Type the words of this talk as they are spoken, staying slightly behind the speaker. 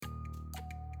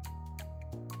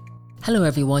Hello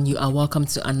everyone, you are welcome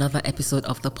to another episode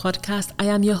of the podcast. I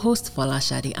am your host,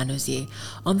 Folashade Anozie.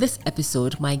 On this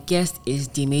episode, my guest is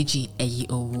Dimeji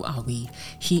Eyiowuawi.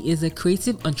 He is a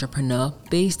creative entrepreneur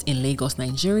based in Lagos,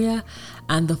 Nigeria,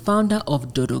 and the founder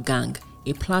of Dodo Gang,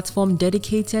 a platform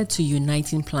dedicated to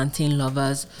uniting plantain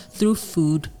lovers through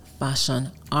food,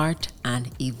 fashion, art, and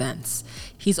events.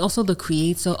 He's also the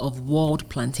creator of World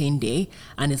Plantain Day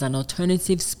and is an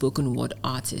alternative spoken word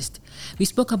artist. We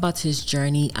spoke about his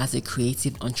journey as a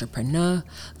creative entrepreneur,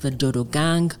 the Dodo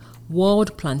Gang,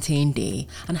 World Plantain Day,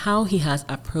 and how he has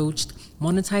approached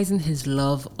monetizing his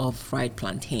love of fried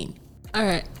plantain. All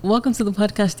right, welcome to the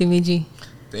podcast, Dimeji.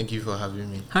 Thank you for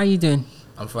having me. How are you doing?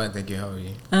 I'm fine, thank you. How are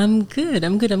you? I'm good.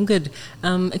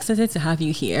 I'm excited to have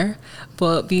you here.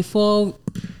 But before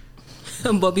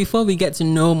we get to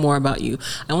know more about you,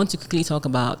 I want to quickly talk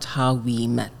about how we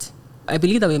met. I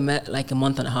believe that we met like a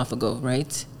month and a half ago,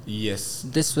 right? Yes.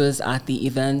 This was at the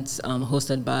event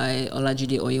hosted by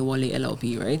Dimeji Bash Eyiowuawi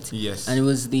LLP, right? Yes. And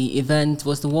was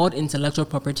the World Intellectual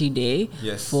Property Day.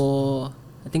 Yes. For,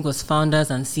 I think it was founders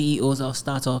and CEOs of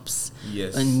startups.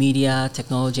 Yes. In media,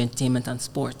 technology, entertainment, and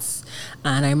sports.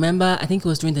 And I remember, I think it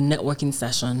was during the networking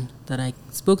session that I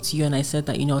spoke to you and I said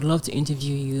that, I'd love to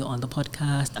interview you on the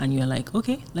podcast. And you're like,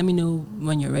 okay, let me know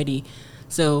when you're ready.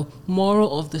 So,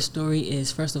 moral of the story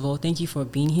is, first of all, thank you for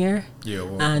being here. Yeah,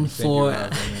 well, and for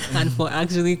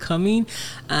actually coming.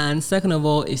 And second of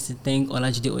all is to thank Dimeji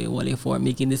Bash Eyiowuawi for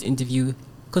making this interview,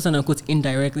 quote unquote,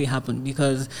 indirectly happen,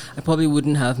 because I probably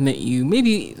wouldn't have met you.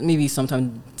 Maybe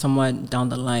sometime somewhere down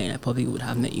the line I probably would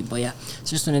have met you. But yeah,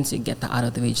 so just wanted to get that out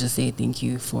of the way. Just say thank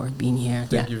you for being here.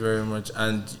 Thank you very much,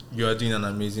 and you are doing an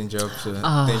amazing job. So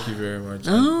thank you very much.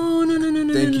 Oh no.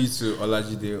 Thank you to Dimeji Bash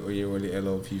Eyiowuawi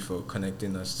LLP for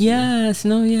connecting us.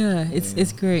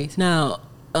 It's great. Now,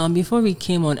 before we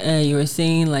came on air, you were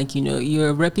saying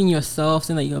you're repping yourself,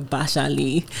 saying that you're Bash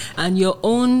Ali, and your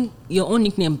own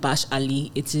nickname Bash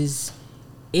Ali. It is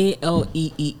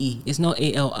Aleee. It's not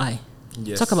Ali.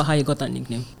 Yes. Talk about how you got that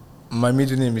nickname. My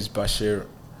middle name is Bashir.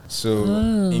 So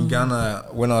in Ghana,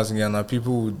 when I was in Ghana,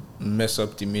 people would mess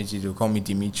up Dimeji. They'll call me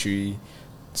Dimitri.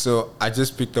 So I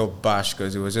just picked up Bash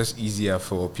because it was just easier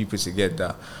for people to get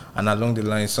that. And along the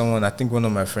line, I think one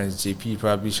of my friends, JP,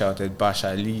 probably shouted Bash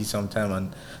Ali sometime,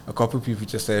 and a couple of people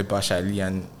just said Bash Ali,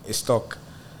 and it stuck.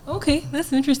 Okay,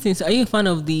 that's interesting. So are you a fan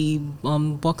of the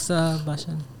boxer Bash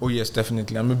Ali? Oh yes,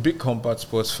 definitely. I'm a big combat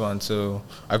sports fan, so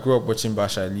I grew up watching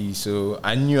Bash Ali, so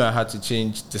I knew I had to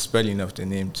change the spelling of the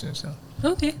name too. So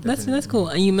okay, that's cool.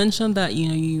 And you mentioned that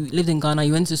you lived in Ghana,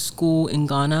 you went to school in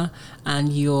Ghana,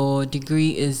 and your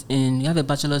degree you have a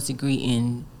bachelor's degree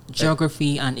in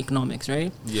geography and economics,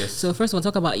 right? Yes. So first of all,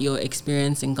 talk about your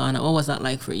experience in Ghana. What was that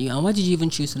like for you, and why did you even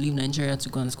choose to leave Nigeria to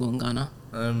go to school in Ghana?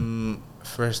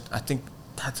 First, I think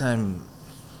that time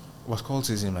was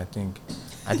cultism. I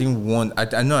didn't want.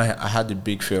 I know I had a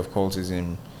big fear of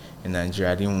cultism in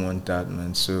Nigeria. I didn't want that,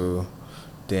 man. So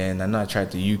then I know I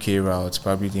tried the UK route,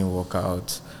 probably didn't work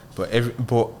out. But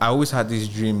I always had this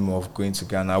dream of going to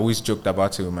Ghana. I always joked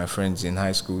about it with my friends in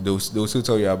high school. They'll still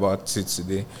tell you about it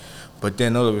today. But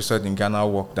then all of a sudden, Ghana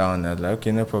walked down, and I was like,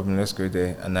 okay, no problem, let's go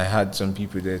there. And I had some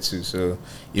people there too, so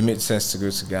it made sense to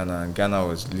go to Ghana, and Ghana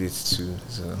was lit too.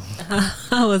 So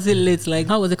how was it lit? Like,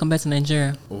 how was it compared to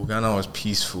Nigeria? Oh, Ghana was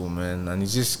peaceful, man, and it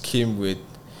just came with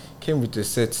a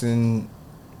certain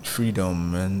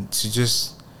freedom, man, to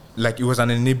just, like, it was an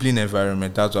enabling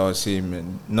environment. That's what I was saying,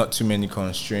 man. Not too many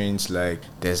constraints. Like,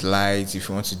 there's lights. If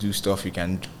you want to do stuff, you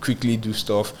can quickly do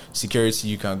stuff. Security,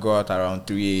 you can go out around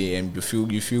 3 a.m.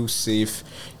 You feel safe.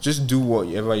 Just do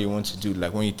whatever you want to do.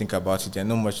 Like, when you think about it, there are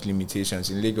not much limitations.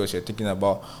 In Lagos, you're thinking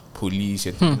about police.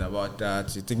 You're thinking about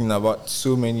that. You're thinking about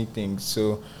so many things.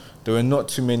 So there were not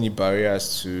too many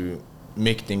barriers to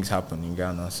make things happen in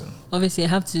Ghana. So obviously I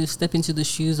have to step into the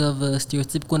shoes of a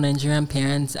stereotypical Nigerian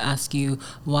parent to ask you,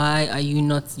 why are you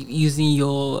not using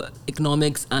your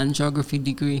economics and geography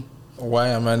degree? Why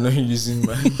am I not using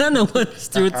my... I don't know what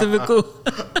stereotypical.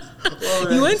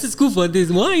 Well, you went to school for this.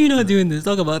 Why are you not doing this?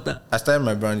 Talk about that. I started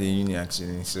my brand in uni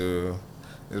actually, so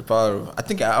it's part of... I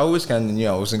think I always kind of knew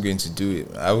I wasn't going to do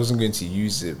it. I wasn't going to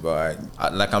use it, but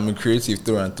I'm a creative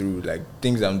through and through. Like,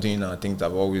 things I'm doing now, things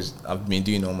I've been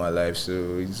doing all my life.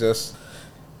 So it's just...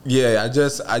 Yeah,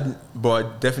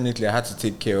 but definitely I had to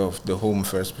take care of the home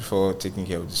first before taking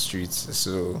care of the streets.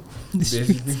 So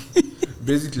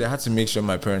basically I had to make sure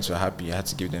my parents were happy. I had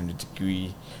to give them the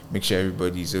degree, make sure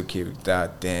everybody's okay with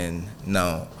that. Then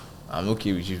now I'm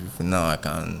okay with you. For now I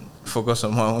can focus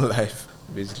on my own life.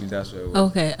 Basically, that's where it was.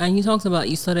 Okay, and you talked about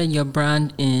you started your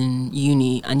brand in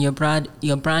uni, and your brand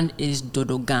is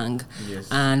Dodo Gang. Yes.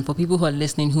 And for people who are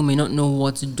listening who may not know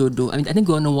what Dodo, I mean, I think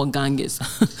we all know what gang is,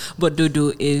 but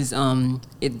Dodo is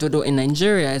Dodo in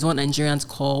Nigeria is what Nigerians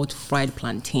called fried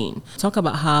plantain. Talk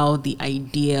about how the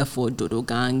idea for Dodo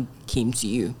Gang came to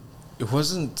you. It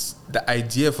wasn't the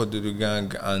idea for Dodo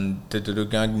Gang and the Dodo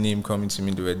Gang name coming to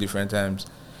me. There were different times,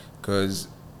 because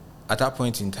at that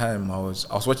point in time, I was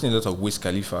watching a lot of Wiz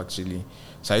Khalifa actually.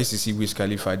 So I used to see Wiz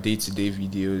Khalifa day-to-day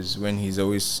videos when he's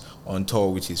always on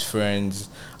tour with his friends,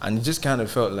 and it just kind of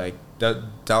felt like that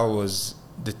was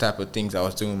the type of things I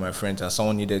was doing with my friends, and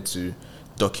someone needed to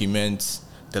document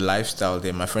the lifestyle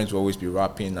there. My friends would always be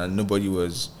rapping, and nobody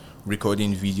was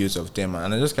recording videos of them,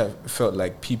 and I just kind of felt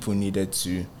like people needed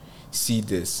to see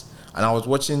this. And I was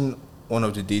watching one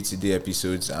of the day-to-day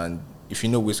episodes, and if you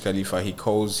know Wiz Khalifa, he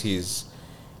calls his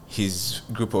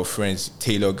group of friends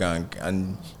Taylor Gang,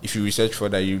 and if you research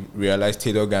further, you realize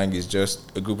Taylor Gang is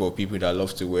just a group of people that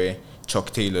love to wear Chuck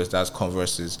Taylors, that's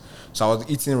Converses. So I was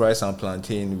eating rice and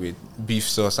plantain with beef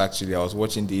sauce. Actually, I was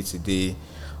watching day to day.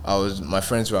 My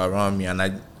friends were around me, and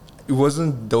there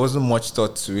wasn't much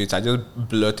thought to it. I just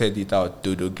blurted it out,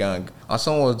 Dodo Gang, and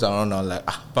someone was around. I was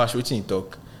like, Bash, what you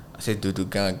talk? I said Dodo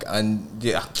Gang, and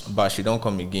yeah, Bash, you don't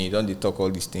come again. You don't talk all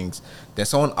these things. Then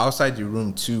someone outside the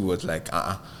room too was like,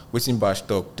 what's in Bash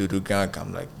talk? Dodo Gang.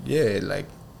 I'm like, yeah, like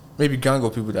maybe gang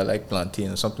of people that like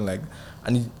plantain or something like that.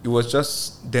 And it was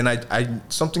just, then I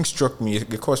something struck me.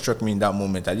 The cause struck me in that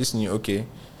moment. I just knew, okay,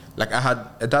 like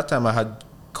at that time I had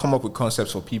come up with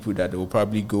concepts for people that they will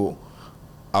probably go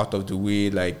out of the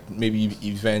way, like maybe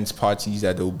events, parties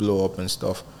that they'll blow up and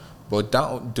stuff. But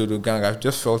that Dodo Gang, I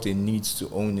just felt a need to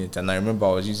own it. And I remember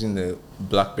I was using the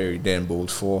BlackBerry then, Bold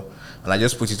 4, and I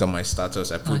just put it on my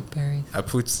status. I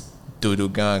put Dodo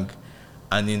Gang,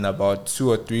 and in about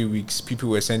 2 or 3 weeks, people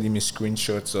were sending me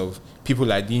screenshots of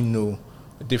people I didn't know,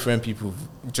 different people,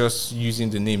 just using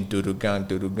the name Dodo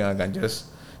Gang, and just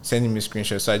sending me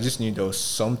screenshots. So I just knew there was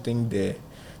something there.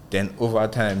 Then over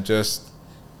time,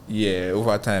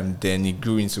 then it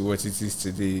grew into what it is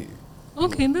today.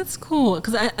 Okay, that's cool.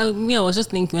 Because I was just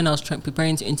thinking when I was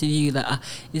preparing to interview you that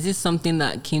is this something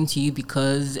that came to you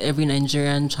because every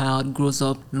Nigerian child grows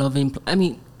up loving? I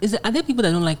mean, are there people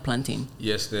that don't like plantain?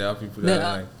 Yes, there are people that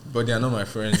don't like, but they are not my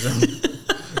friends.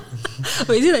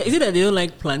 But is it that they don't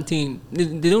like plantain?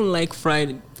 They don't like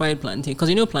fried plantain? Because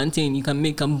you know plantain, you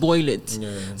can boil it.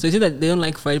 Yeah. So is it that they don't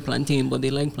like fried plantain, but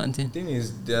they like plantain? The thing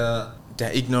is, they're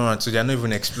ignorant, so they're not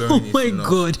even exploring it. Oh my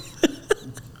God.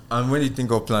 And when you think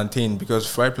of plantain, because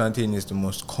fried plantain is the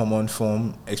most common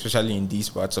form, especially in these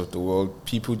parts of the world,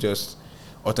 people just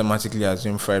automatically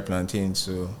assume fried plantain.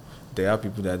 So there are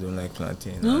people that don't like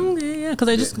plantain. Okay, yeah, because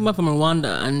I just came back from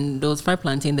Rwanda and there was fried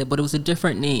plantain there, but it was a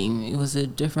different name. It was a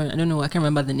different, I don't know, I can't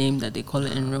remember the name that they call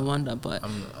it in Rwanda, but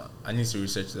I need to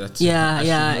research that.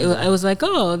 Yeah. I was like,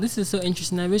 oh, this is so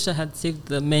interesting. I wish I had saved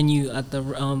the menu at the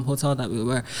hotel that we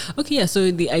were. Okay, yeah.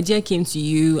 So the idea came to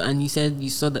you, and you said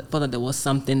you thought that there was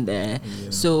something there. Yeah.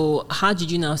 So how did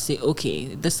you now say,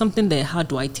 okay, there's something there? How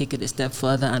do I take it a step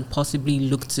further and possibly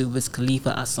look to Wiz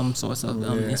Khalifa as some source of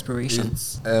inspiration?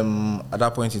 At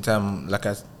that point in time, like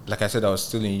I said, I was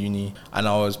still in uni, and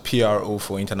I was PRO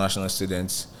for international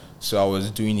students. So I was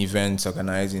doing events,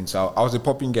 organizing. So I was a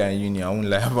popping guy in uni. I won't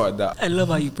lie about that. I love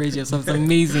how you praise yourself. It's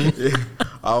amazing. Yeah,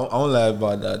 I won't lie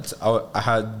about that. I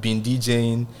had been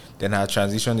DJing, then I had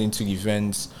transitioned into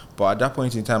events. But at that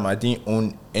point in time, I didn't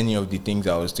own any of the things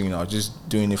I was doing. I was just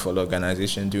doing it for the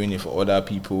organization, doing it for other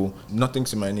people. Nothing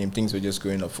to my name. Things were just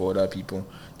going up for other people.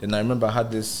 Then I remember I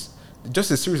had just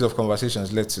a series of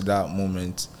conversations led to that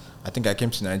moment. I think I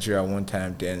came to Nigeria one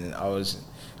time. Then I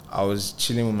was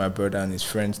chilling with my brother and his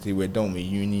friends. They were done with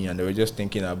uni, and they were just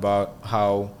thinking about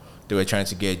how they were trying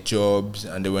to get jobs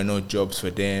and there were no jobs for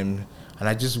them. And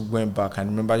I just went back and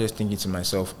remember just thinking to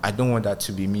myself, I don't want that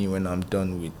to be me when I'm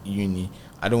done with uni.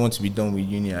 I don't want to be done with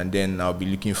uni and then I'll be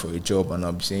looking for a job and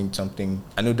I'll be saying something.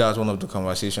 I know that was one of the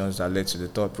conversations that led to the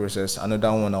thought process.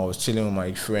 Another one, I was chilling with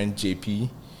my friend JP,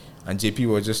 and JP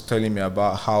was just telling me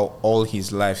about how all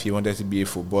his life he wanted to be a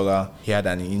footballer. He had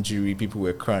an injury. People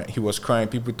were crying. He was crying.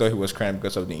 People thought he was crying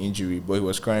because of the injury, but he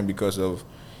was crying because of,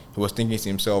 he was thinking to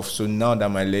himself, so now that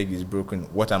my leg is broken,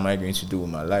 what am I going to do with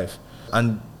my life?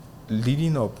 And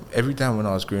leading up, every time when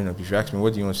I was growing up, if you ask me,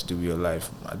 what do you want to do with your life?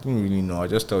 I didn't really know.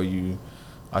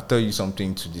 I'll tell you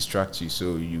something to distract you,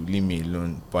 so you leave me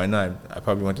alone. But I know I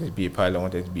probably wanted to be a pilot, I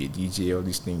wanted to be a DJ, all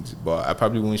these things. But I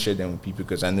probably won't share them with people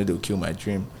because I know they'll kill my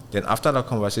dream. Then after that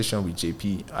conversation with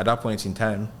JP, at that point in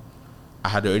time, I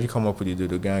had already come up with the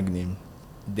Dodo Gang name.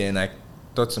 Then I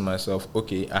thought to myself,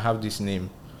 okay, I have this name.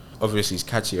 obviously it's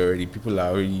catchy already. People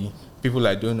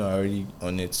I don't know are already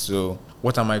on it. So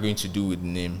what am I going to do with the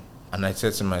name? And I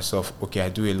said to myself, okay, I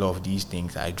do a lot of these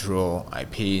things. I draw, I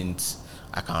paint,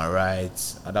 I can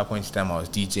write. At that point in time, I was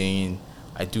DJing.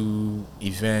 I do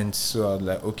events. So I was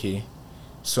like, okay,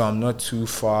 so I'm not too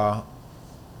far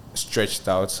stretched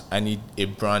out. I need a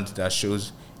brand that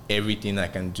shows everything I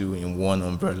can do in one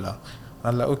umbrella.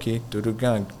 I'm like, okay, Dodo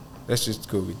Gang, let's just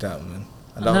go with that, man.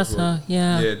 And that was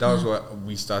that was what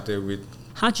we started with.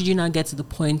 How did you now get to the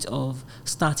point of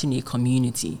starting a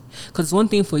community? Because it's one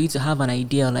thing for you to have an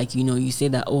idea, like, you say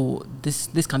that, oh, this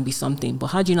can be something, but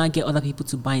how do you not get other people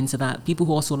to buy into that? People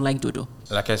who also like Dodo.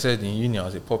 Like I said, in uni, I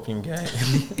was a popping guy.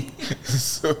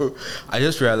 So I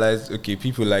just realized, okay,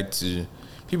 people like to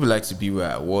be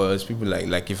where I was. People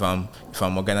like if I'm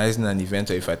organizing an event,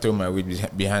 or if I throw my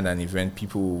weight behind an event,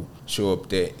 people show up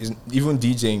there. Even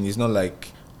DJing is not like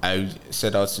I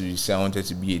set out to say I wanted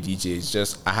to be a DJ. It's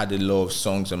just I had a lot of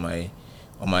songs on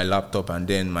my laptop, and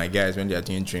then my guys, when they are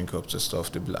doing drink ups or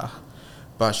stuff, they be like,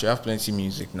 Bash, you have plenty of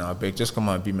music now, but just come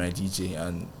and be my DJ.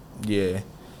 And yeah,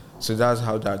 so that's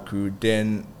how that grew.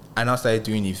 Then I now started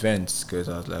doing events, because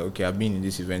I was like, okay, I've been in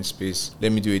this event space,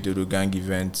 let me do a Dodo Gang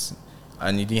event.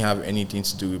 And it didn't have anything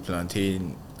to do with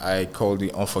plantain. I called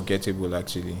it Unforgettable,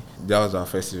 actually. That was our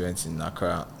first event in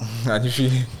Accra. And if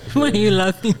you, why are you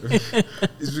laughing?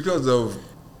 It's because of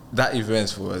that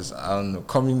event was,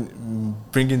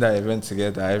 bringing that event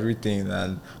together, everything,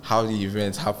 and how the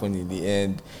event happened in the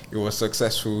end. It was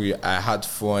successful. I had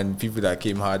fun. People that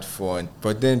came had fun.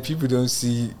 But then people don't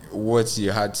see what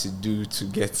you had to do to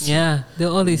get. Yeah,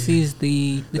 all they see is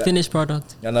the finished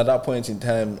product. And at that point in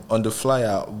time, on the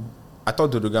flyer, I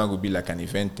thought Dodo Gang would be like an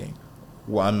event thing.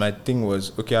 Well, and my thing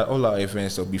was, okay, at all our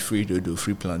events, there'll be free Dodo,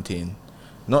 free plantain.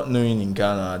 Not knowing in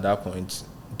Ghana at that point,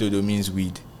 Dodo means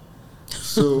weed.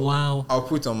 So wow. I'll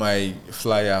put on my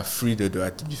flyer, free Dodo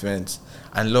at the event.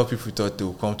 And a lot of people thought they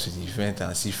would come to the event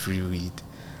and see free weed.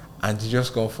 And they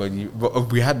just come for the...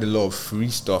 But we had a lot of free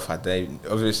stuff at that.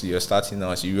 Obviously, you're starting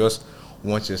out, so you just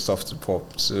want your stuff to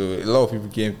pop. So a lot of people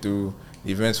came through.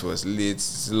 The event was late.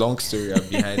 It's a long story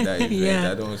behind that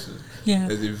event.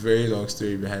 There's a very long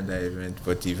story behind that event,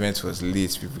 but the event was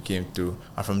late. People came through,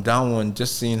 and from that one,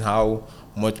 just seeing how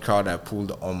much crowd I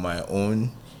pulled on my own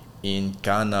in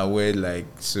Ghana,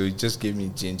 so it just gave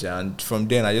me ginger. And from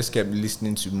then, I just kept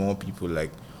listening to more people.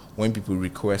 Like when people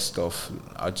request stuff,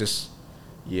 I'll just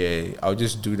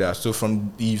do that. So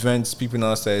from the events, people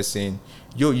now started saying,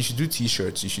 "Yo, you should do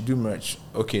T-shirts. You should do merch."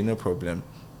 Okay, no problem.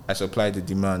 I supplied the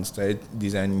demand, started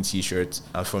designing T-shirts,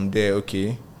 and from there,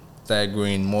 started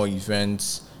growing more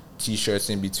events, T-shirts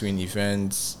in between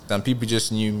events, and people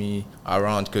just knew me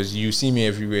around, because you see me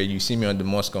everywhere. You see me on the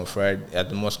mosque on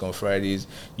Fridays.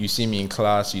 You see me in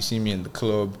class. You see me in the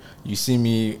club. You see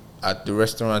me at the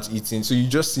restaurant eating. So you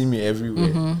just see me everywhere.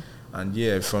 Mm-hmm.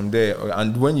 And from there,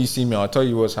 and when you see me, I'll tell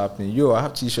you what's happening. Yo, I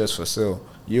have T-shirts for sale.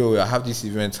 Yo, I have this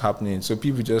event happening. So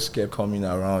people just kept coming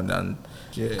around, and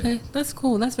okay, that's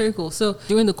cool. That's very cool. So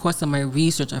during the course of my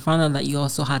research, I found out that you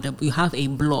also have a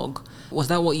blog. Was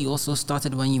that what you also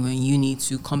started when you were in uni,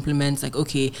 to complement, like,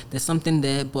 okay, there's something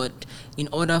there, but in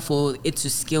order for it to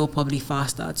scale probably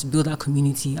faster, to build that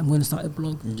community, I'm going to start a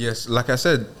blog? Yes, like I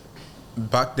said,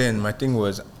 back then, my thing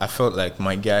was, I felt like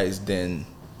my guys then,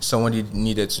 somebody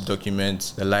needed to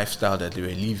document the lifestyle that they were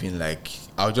living. Like,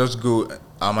 I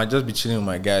might just be chilling with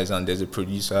my guys, and there's a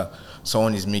producer,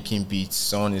 someone is making beats,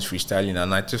 someone is freestyling,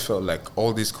 and I just felt like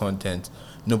all this content,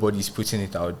 nobody's putting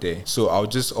it out there. So I'll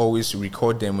just always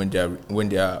record them when they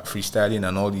are freestyling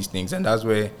and all these things. And that's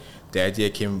where the idea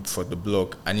came for the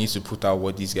blog. I need to put out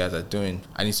what these guys are doing.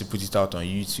 I need to put it out on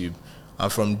YouTube.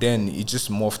 And from then, it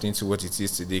just morphed into what it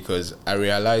is today, because I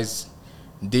realized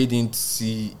they didn't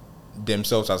see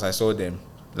themselves as I saw them.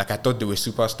 Like, I thought they were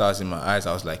superstars in my eyes.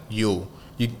 I was like, yo,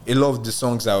 a lot of the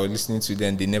songs I was listening to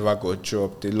then, they never got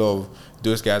dropped. A lot of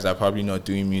those guys are probably not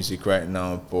doing music right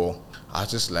now, but I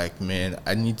was just like, man,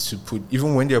 I need to put,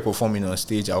 even when they're performing on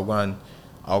stage, I'll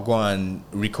go and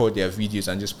record their videos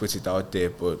and just put it out there,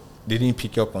 but they didn't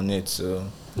pick up on it. So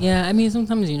yeah, I mean,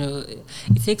 sometimes,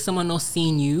 it takes someone else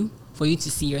seeing you for you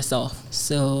to see yourself.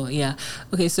 So yeah.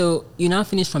 Okay, so you now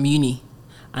finished from uni,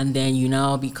 and then you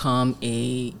now become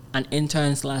an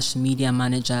intern / media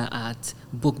manager at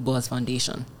Book Buzz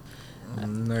Foundation.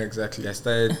 No, exactly. I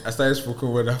started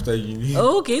spoken word after uni.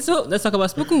 Oh, okay, so let's talk about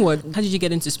spoken word. How did you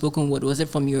get into spoken word? Was it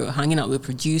from your hanging out with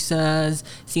producers,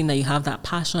 seeing that you have that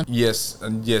passion? Yes,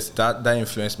 that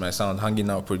influenced my sound, hanging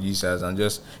out with producers and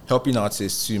just helping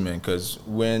artists too, man. Because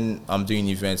when I'm doing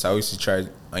events, I always try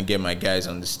and get my guys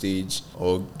on the stage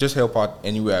or just help out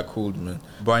anywhere I could, man.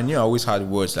 But I knew I always had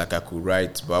words like I could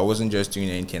write, but I wasn't just doing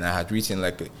anything. I had written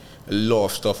like a lot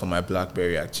of stuff on my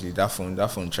BlackBerry. Actually, that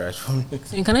phone tried for me.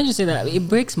 And can I just say that it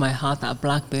breaks my heart that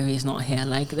BlackBerry is not here?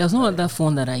 Like, there's no other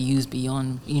phone that I use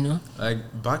beyond,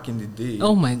 Like back in the day.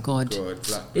 Oh my God,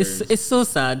 it's so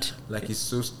sad. Like it's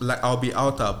so like I'll be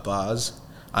out at bars.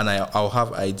 And I'll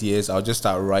have ideas. I'll just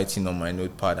start writing on my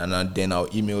notepad, and then I'll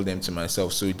email them to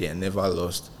myself so they're never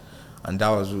lost. And that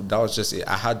was just it.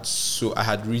 I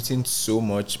had written so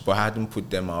much, but I hadn't put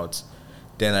them out.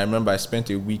 Then I remember I spent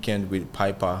a weekend with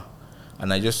Piper,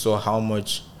 and I just saw how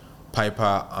much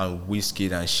Piper and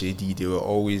Wizkid and Shady, they were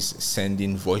always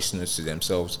sending voice notes to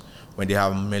themselves when they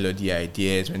have melody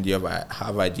ideas, when they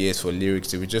have ideas for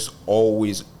lyrics. They were just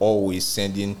always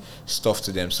sending stuff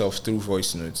to themselves through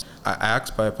voice notes. I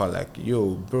asked Piper, like,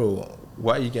 yo, bro,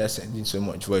 why are you guys sending so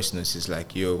much voice notes? It's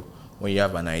like, yo, when you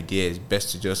have an idea, it's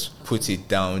best to just put it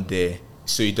down there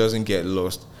so it doesn't get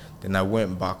lost. Then I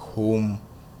went back home,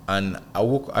 and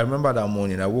I remember that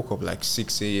morning, I woke up like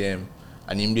 6 a.m.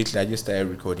 and immediately I just started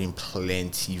recording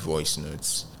plenty voice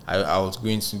notes. I was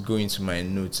going to go into my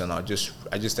notes, and I just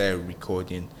started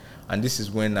recording. And this is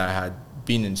when I had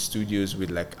been in studios with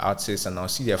like artists, and I'll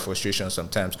see their frustration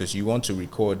sometimes because you want to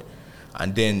record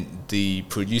and then the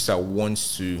producer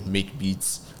wants to make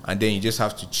beats, and then you just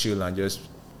have to chill and just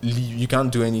leave. You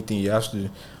can't do anything. You have to,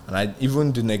 and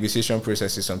even the negotiation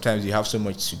processes, sometimes you have so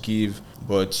much to give,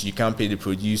 but you can't pay the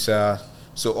producer.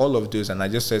 So all of those, and I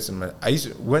just said to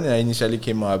when I initially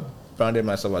came out, branded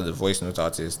myself as a voice note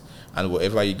artist, and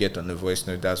whatever you get on the voice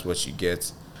note, that's what you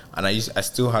get. And I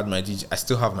still have my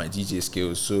DJ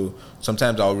skills, so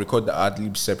sometimes I'll record the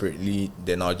ad-libs separately,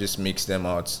 then I'll just mix them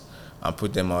out and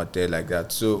put them out there like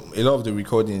that. So a lot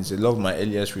of my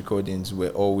earliest recordings were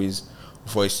always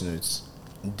voice notes.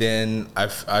 Then I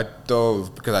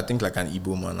thought, because I think like an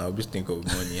Igbo man, I always think of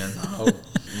money and how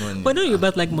money. But no, you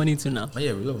about like money too now. Oh,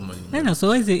 yeah, we love money. I know. So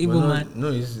why is it Igbo man? No,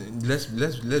 let's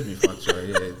be factual.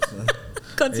 Yeah,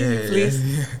 continue,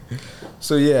 please. Yeah.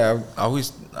 So yeah, I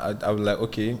was like,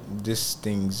 okay, these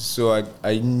things. So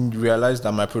I realized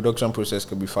that my production process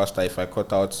could be faster if I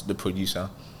cut out the producer,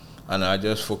 and I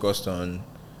just focused on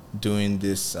doing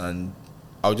this. And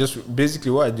I'll just basically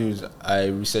what I do is I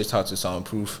researched how to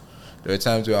soundproof. There are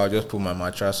times where I'll just put my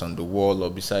mattress on the wall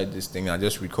or beside this thing. I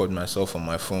just record myself on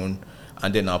my phone,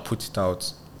 and then I'll put it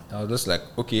out. I was just like,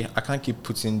 okay, I can't keep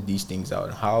putting these things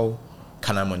out. How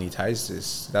can I monetize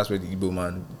this? That's where the Igbo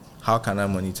man. How can I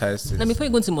monetize this? Now, before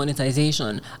you go into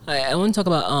monetization, I want to talk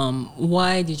about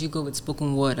why did you go with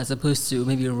spoken word as opposed to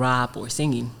maybe rap or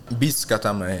singing? Beats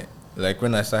scatter my head. Like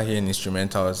when I start hearing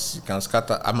instrumentals, you can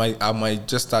scatter. I might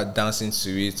just start dancing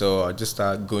to it, or I'll just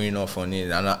start going off on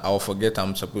it, and I'll forget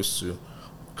I'm supposed to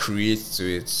create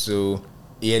to it. So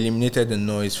it eliminated the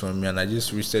noise from me, and I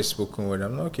just researched spoken word.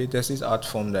 I'm like, okay, there's this art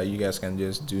form that you guys can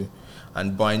just do.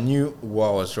 But I knew what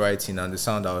I was writing and the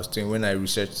sound I was doing. When I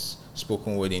researched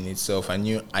spoken word in itself, I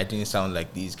knew I didn't sound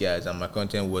like these guys, and my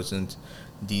content wasn't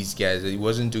these guys. It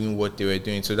wasn't doing what they were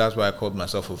doing. So that's why I called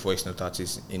myself a voice note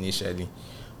artist initially.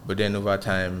 But then over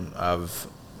time, I've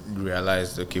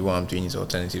realized, okay, what I'm doing is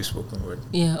alternative spoken word.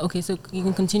 Yeah, okay, so you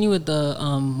can continue with the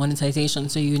monetization.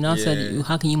 So you now said,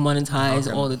 how can you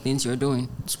monetize all the things you're doing?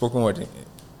 Spoken word.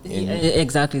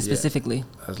 Exactly, specifically.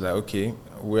 Yeah. I was like, okay,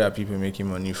 where are people making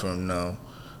money from now?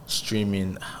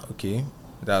 Streaming, okay,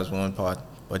 that's one part.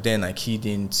 But then I keyed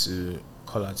into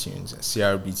color tunes,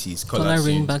 CRBTs, color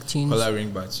ringback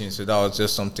tunes. So that was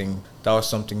just something. That was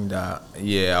something that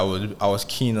I was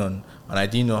keen on, and I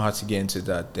didn't know how to get into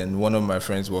that. Then one of my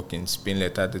friends worked in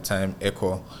Spinlet at the time,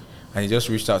 Echo, and he just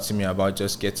reached out to me about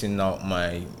just getting out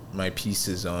my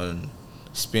pieces on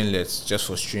Spinlet just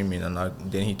for streaming, and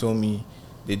then he told me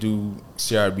they do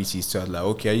CRBTs. So I was like,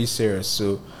 okay, are you serious?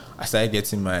 So I started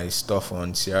getting my stuff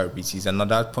on CRBTs, and at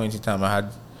that point in time, I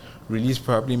had released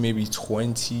probably maybe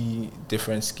 20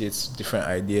 different skits, different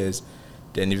ideas.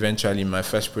 Then eventually my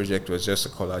first project was just a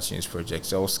color tunes project.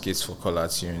 So all skits for color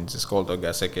tunes. It's called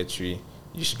Oga Secretary.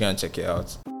 You should go and check it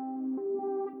out.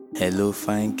 Hello,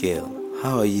 fine girl.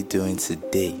 How are you doing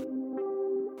today?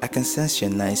 I can sense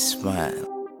your nice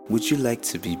smile. Would you like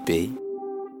to be bae?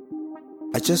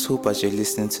 I just hope as you're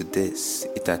listening to this,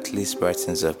 it at least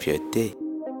brightens up your day.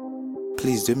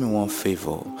 Please do me one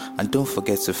favor and don't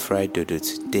forget to fry Dodo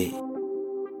today.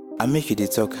 I make you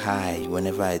talk high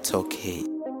whenever I talk hey.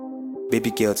 Baby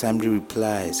girl timely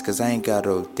replies, cause I ain't got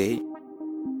all day.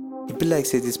 It be like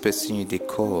say this person you they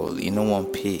call, you know one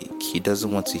pick, he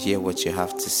doesn't want to hear what you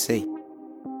have to say.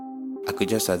 I could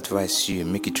just advise you,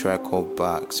 make you try call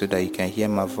back so that you can hear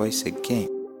my voice again.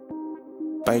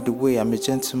 By the way, I'm a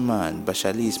gentleman.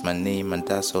 Bashali is my name, and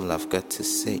that's all I've got to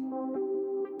say.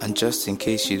 And just in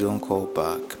case you don't call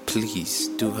back, please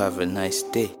do have a nice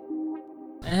day.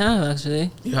 I have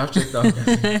actually. You have checked out.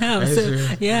 I have.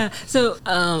 So, yeah. So,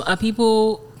 are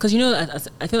people? Because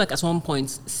I feel like at one point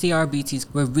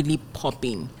CRBTs were really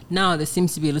popping. Now there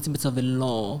seems to be a little bit of a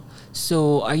lull.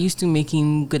 So, are you still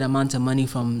making good amount of money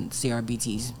from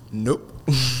CRBTs? Nope.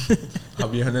 I'll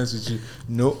be honest with you.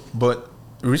 Nope. But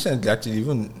recently, actually,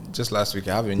 even just last week,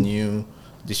 I have a new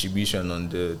distribution on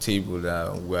the table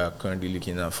that we're currently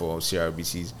looking at for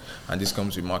CRBCs, and this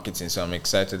comes with marketing, so I'm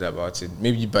excited about it.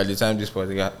 Maybe by the time this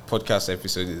podcast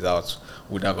episode is out,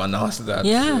 would have announced that.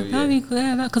 Yeah, so, that'd be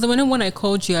cool. Because when I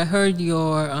called you, I heard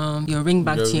your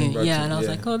ringback tune. Yeah, and I was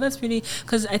like, oh, that's pretty.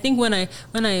 Because I think when I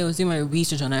was doing my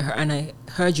research and I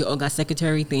heard your August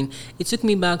Secretary thing, it took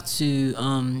me back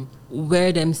to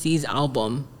Weird MC's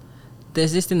album.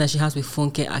 There's this thing that she has with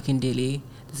Funke Akindele.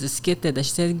 There's a skit there that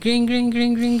she says, green, green,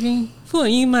 green, green, green. For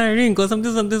you, my ring, or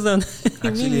something.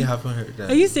 Actually, haven't heard that.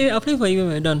 Are you serious? I'll play for you when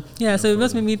we're done. Yeah, so it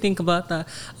just made me think about that.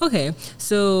 Okay,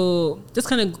 so just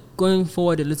kind of going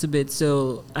forward a little bit.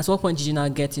 So, at what point did you now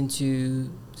get into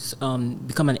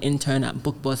become an intern at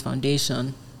Book Boss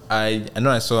Foundation? I know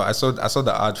I saw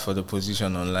the ad for the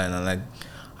position online, and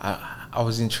I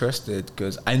was interested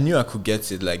because I knew I could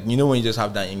get it. Like, when you just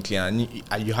have that inkling,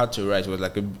 you had to write. It was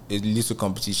like a little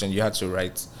competition. You had to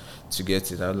write to get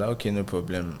it. I was like, okay, no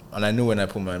problem. And I know when I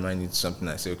put my mind into something,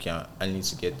 I say, okay, I need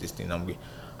to get this thing.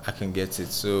 I can get it.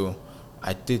 So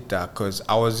I did that because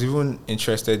I was even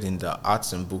interested in the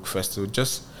arts and book festival,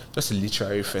 just a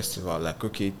literary festival. Like,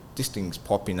 okay, this thing's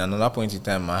popping. And at that point in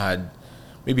time, I had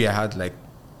like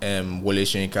Wole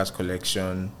Soyinka's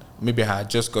collection. Maybe I had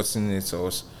just gotten it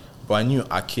also. But I knew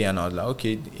Ake, and I was like,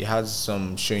 okay, it has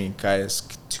some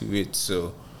Soyinka-esque to it,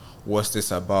 so what's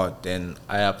this about? Then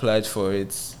I applied for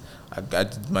it. I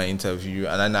did my interview,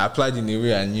 and then I applied in a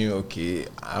way I knew, okay,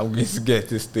 I'm going to get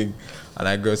this thing, and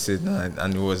I got it,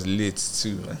 and it was late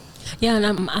too, man. Yeah, and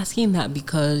I'm asking that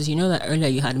because you know that earlier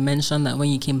you had mentioned that when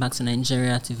you came back to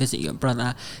Nigeria to visit your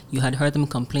brother, you had heard them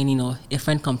complaining, or a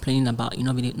friend complaining about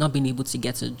not being able to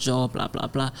get a job, blah blah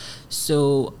blah.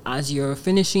 So as you're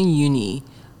finishing uni,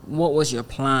 what was your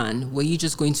plan? Were you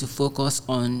just going to focus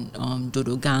on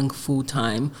Dodo Gang full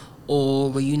time, or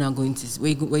were you going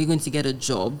to get a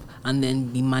job and then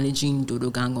be managing Dodo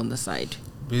Gang on the side?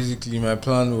 Basically, my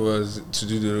plan was to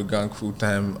do Dodo Gang full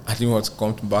time. I didn't want to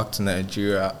come back to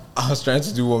Nigeria. I was trying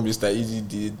to do what Mr. Easy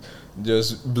did,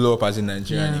 just blow up as a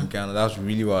Nigerian in Ghana. That's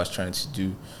really what I was trying to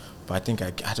do. But I think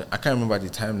I can't remember the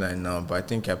timeline now, but I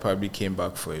think I probably came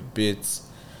back for a bit.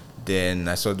 Then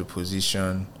I saw the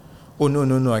position. Oh,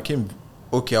 no, I came...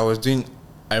 Okay,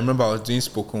 I remember I was doing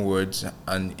spoken words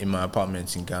and in my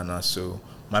apartment in Ghana, so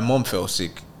my mom fell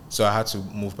sick, so I had to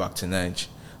move back to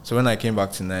Nigeria. So when I came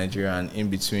back to Nigeria and in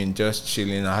between just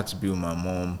chilling, I had to be with my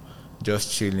mom,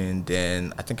 just chilling,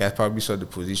 then I think I probably saw the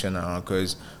position around,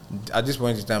 because at this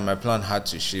point in time, my plan had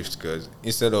to shift, because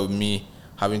instead of me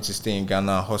having to stay in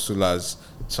Ghana, hustle as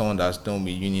someone that's done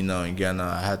with uni now in Ghana,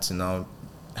 I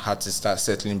had to start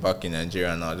settling back in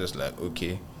Nigeria, and I was just like,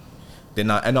 okay. Then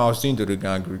I was doing Dodo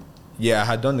Gang. Yeah, I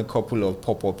had done a couple of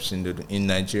pop-ups in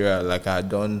Nigeria. Like, I had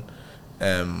done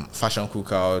fashion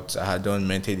cookouts. I had done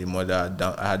Mente the Mother.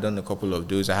 I had done a couple of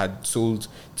those. I had sold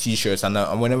T-shirts.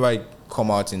 And whenever I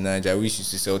come out in Nigeria, we used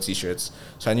to sell T-shirts.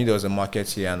 So I knew there was a market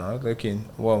here. And I was like, okay,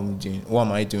 what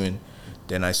am I doing?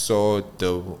 Then I saw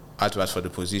the advert for the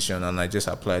position, and I just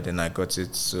applied, and I got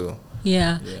it. So...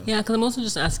 Yeah, because I'm also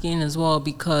just asking as well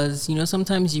because,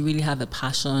 sometimes you really have a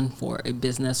passion for a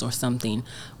business or something,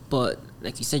 but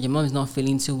like you said, your mom is not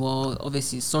feeling too well.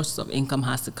 Obviously, sources of income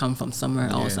has to come from somewhere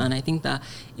else. And I think that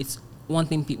it's one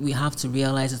thing we have to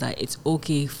realize is that it's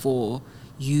okay for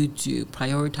you to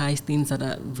prioritize things that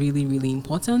are really, really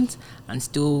important and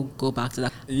still go back to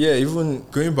that. Yeah, even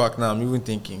going back now, I'm even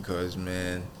thinking because,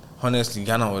 man, honestly,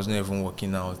 Ghana was not even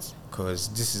working out.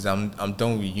 Because I'm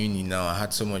done with uni now. I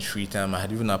had so much free time. I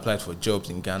had even applied for jobs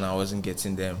in Ghana. I wasn't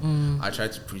getting them. I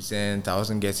tried to present. I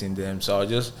wasn't getting them. So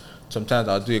sometimes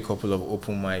I'll do a couple of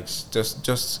open mics.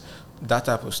 Just that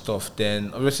type of stuff.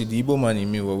 Then obviously the Igbo man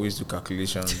in me will always do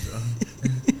calculations.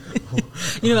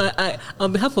 I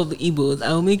on behalf of the Igbos,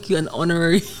 I will make you an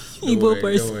honorary Igbo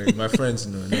person. Don't worry. My friends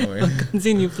know. Don't worry.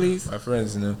 Continue, please. My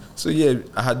friends know. So yeah,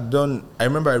 I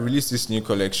remember I released this new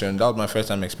collection. That was my first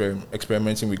time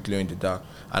experimenting with glow in the dark,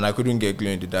 and I couldn't get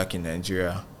glow in the dark in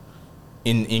Nigeria,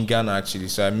 in Ghana actually.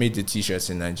 So I made the T-shirts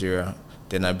in Nigeria.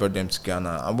 Then I brought them to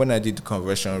Ghana, and when I did the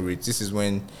conversion rate, this is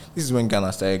when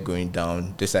Ghana started going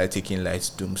down. They started taking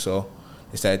lights, so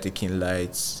they started taking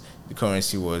lights.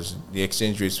 the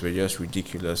exchange rates were just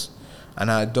ridiculous. And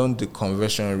I had done the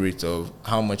conversion rate of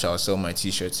how much I'll sell my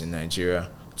t-shirts in Nigeria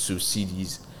to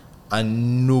CDs,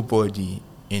 and nobody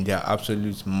in their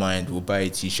absolute mind will buy a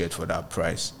t-shirt for that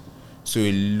price. So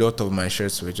a lot of my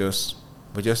shirts were just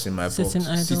in my box,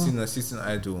 sitting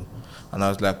idle. And I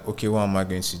was like, okay, what am I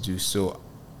going to do? So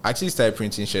I actually started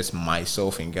printing shirts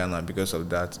myself in Ghana because of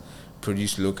that,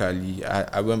 produced locally.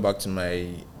 I went back to my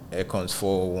Econs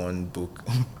 401 book.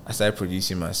 I started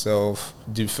producing myself.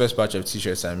 The first batch of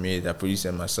t-shirts I made, I produced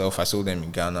them myself. I sold them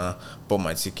in Ghana, bought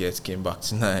my tickets, came back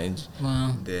to Nigeria.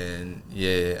 Wow. Then,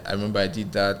 I remember I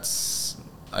did that.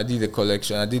 I did the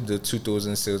collection. I did the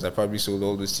 2,000 sales. I probably sold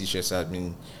all those t-shirts that had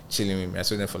been chilling with me. I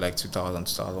sold them for like 2,000,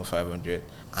 2,500.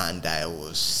 And I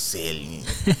was selling.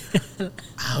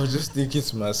 I was just thinking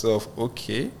to myself,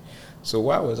 okay, so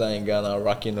why was I in Ghana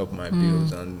racking up my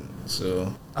bills? And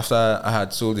so after I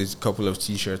had sold a couple of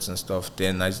t-shirts and stuff,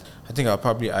 then I think I'll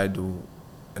probably idle.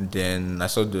 And then I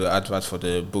saw the advert for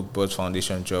the Bookbird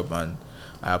Foundation job, and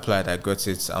I applied. I got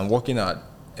it. I'm working at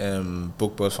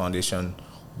Bookbird Foundation.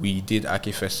 We did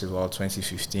Ake Festival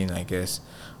 2015, I guess,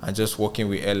 and just working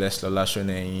with LS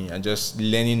Lolashonei and just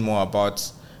learning more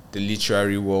about the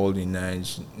literary world in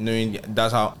Nigeria.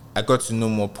 That's how I got to know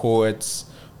more poets,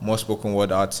 more spoken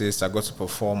word artists. I got to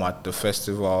perform at the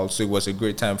festival, so it was a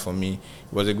great time for me.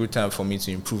 It was a good time for me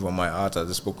to improve on my art as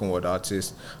a spoken word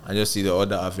artist and just see the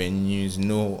other avenues,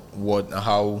 know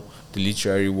how the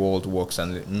literary world works,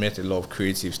 and met a lot of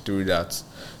creatives through that.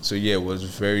 So it was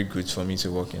very good for me to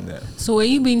work in there. So were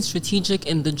you being strategic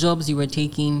in the jobs you were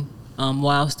taking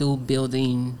while still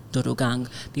building Dodo Gang?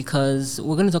 Because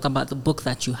we're going to talk about the book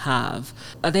that you have.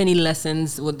 Are there any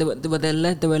lessons? There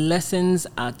were lessons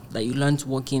that you learned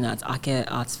working at Ake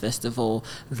Arts Festival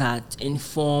that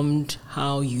informed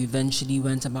how you eventually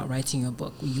went about writing your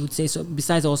book? You would say so,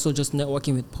 besides also just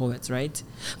networking with poets, right?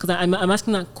 Because I'm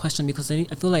asking that question because I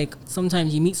feel like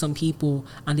sometimes you meet some people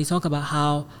and they talk about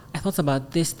how I thought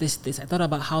about this. I thought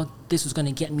about how this was going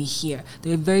to get me here. They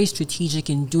were very strategic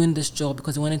in doing this job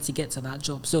because they wanted to get to that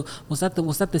job. So was that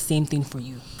the same thing for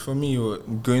you? For me,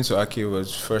 going to Ake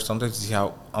was first. I wanted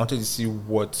to see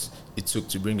what it took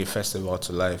to bring a festival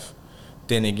to life.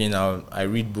 Then again, I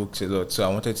read books a lot, so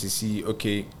I wanted to see,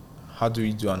 okay, how do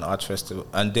we do an art festival?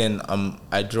 And then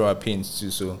I draw a paint too.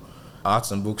 So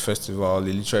arts and book festival,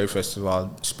 the literary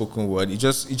festival, spoken word. It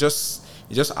just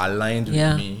aligned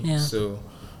with me. Yeah. So.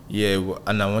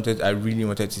 And I really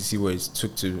wanted to see what it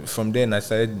took to. From then, I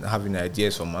started having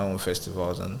ideas for my own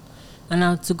festivals. And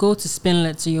now to go to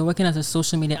Spinlet, so you're working as a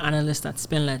social media analyst at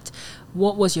Spinlet.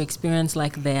 What was your experience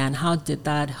like there, and how did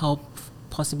that help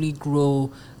possibly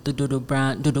grow the Dodo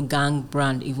Gang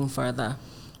brand even further?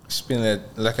 Spinlet,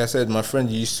 like I said, my friend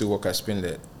used to work at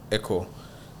Spinlet, Echo.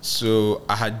 So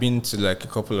I had been to like a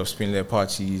couple of Spinlet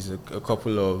parties, a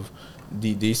couple of.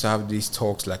 They used to have these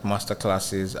talks like master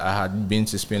classes. I had been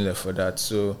to Spinlet for that.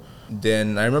 So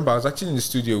then I remember I was actually in the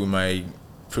studio with my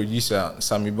producer,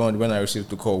 Sammy Bond, when I received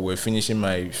the call. We were finishing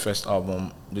my first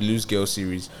album, the Loose Girl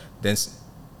series. Then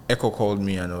Echo called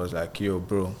me and I was like, yo,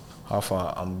 bro, how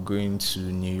far? I'm going to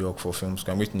New York for film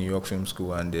school. I'm going to New York Film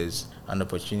School and there's an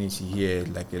opportunity here.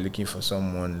 Like, they're looking for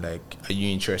someone. Like, are you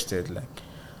interested?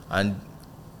 And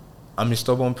I'm a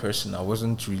stubborn person. I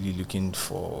wasn't really looking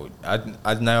for.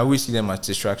 I always see them as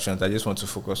distractions. I just want to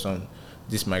focus on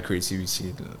my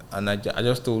creativity. And I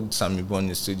just told Sammy Bond in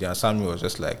the studio, and Sammy was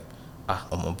just like,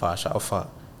 I'm on Bash, how far?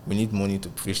 We need money to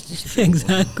push this.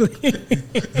 Exactly.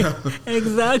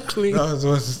 Exactly. That was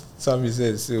what Sammy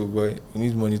said. So, boy, we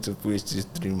need money to push this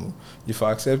dream. If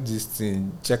I accept this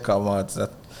thing, check them out.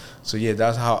 So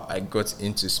that's how I got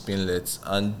into Spinlet.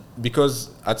 And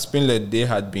because at Spinlet, they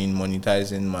had been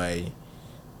monetizing my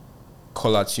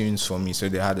collar tunes for me, so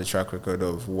they had a track record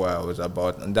of what I was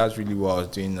about. And that's really what I was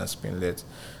doing at Spinlet,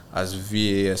 as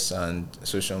VAS and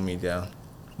social media.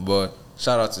 But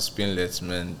shout out to Spinlet,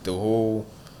 man.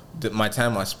 My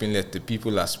time at Spinlet, the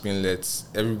people at Spinlet,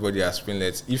 everybody at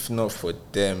Spinlet, if not for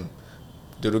them,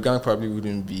 Dodo Gang probably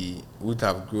would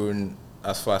have grown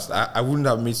as fast. I wouldn't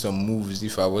have made some moves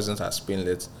if I wasn't at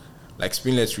Spinlet. Like,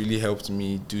 Spinlet really helped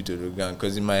me do Dodo Gang,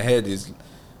 because in my head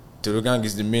Dodo Gang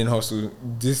is the main hustle.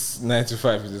 This 9 to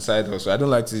 5 is the side hustle. I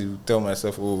don't like to tell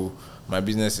myself, oh, my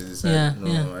business is the side.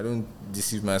 I don't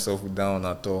deceive myself down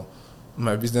at all.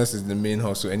 My business is the main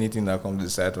hustle. Anything that comes to the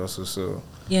side hustle. So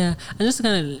and just to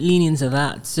kind of lean into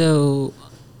that. So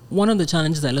one of the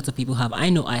challenges that a lot of people have, I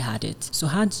know I had it. So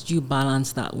how did you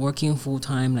balance that, working full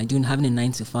time, like having a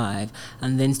 9 to 5,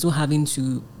 and then still having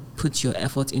to put your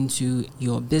effort into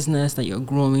your business that you're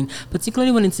growing,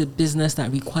 particularly when it's a business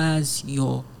that requires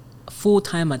your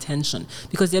full-time attention,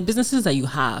 because there are businesses that you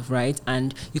have, right,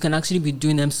 and you can actually be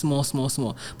doing them small,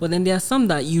 but then there are some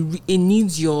that it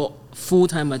needs your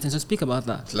full-time attention. Speak about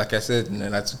that. Like I said,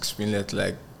 and I took Spinlet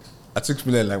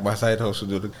like my side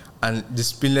hustle, and the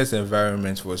Spinlet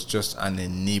environment was just an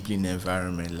enabling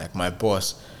environment. Like my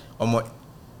boss,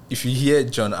 if you hear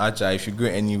John Aja, if you go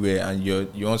anywhere and you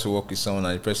want to work with someone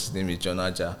and the person's name is John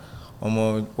Aja,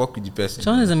 work with the person.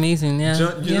 John is amazing, yeah.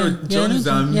 John, John is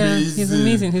amazing. Yeah, he's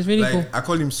amazing. He's really cool. I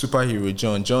call him superhero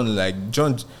John.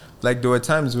 John, there were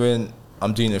times when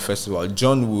I'm doing a festival,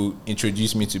 John will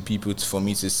introduce me to people for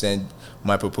me to send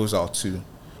my proposal to.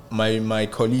 My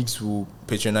colleagues will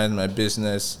patronize my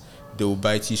business. They will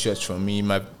buy T-shirts from me.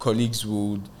 My colleagues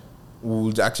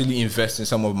would actually invest in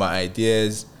some of my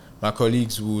ideas. My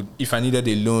colleagues would, if I needed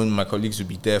a loan, my colleagues would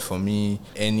be there for me.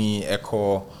 Any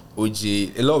Echo,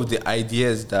 OJ, a lot of the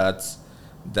ideas that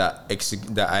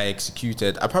I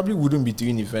executed, I probably wouldn't be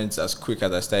doing events as quick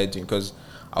as I started doing because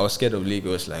I was scared of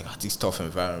Lagos, this tough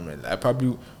environment.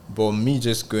 But me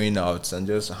just going out and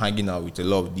just hanging out with a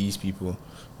lot of these people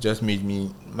just made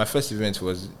me. My first event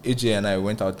was AJ and I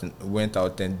went out,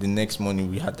 and the next morning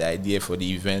we had the idea for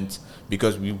the event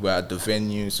because we were at the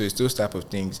venue. So it's those type of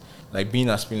things. Like being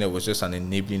at Spinlet was just an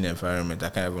enabling environment. I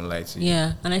can't even lie to you.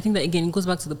 Yeah, and I think that again it goes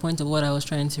back to the point of what I was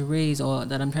trying to raise, or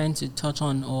that I'm trying to touch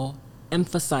on, or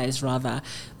emphasize rather,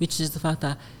 which is the fact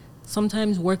that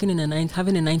sometimes having a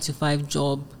 9-to-5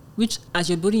 job, which as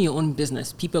you're building your own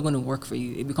business, people are going to work for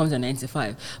you. It becomes a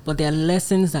 9-to-5. But there are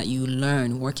lessons that you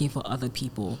learn working for other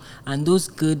people. And those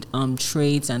good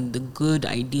traits and the good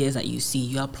ideas that you see,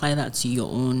 you apply that to your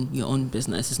own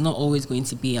business. It's not always going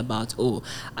to be about,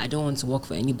 I don't want to work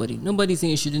for anybody. Nobody's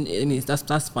saying you shouldn't. I mean,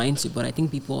 that's fine too. But I think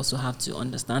people also have to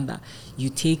understand that you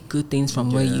take good things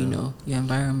from where you know, your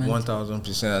environment.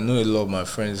 1000%. I know a lot of my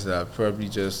friends that are probably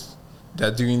just they're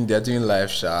doing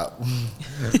life sharp.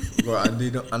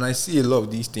 And I see a lot of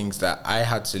these things that I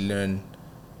had to learn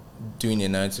doing a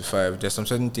 9-to-5. There's some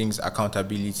certain things,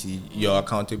 accountability. You're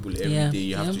accountable every day.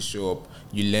 You have to show up.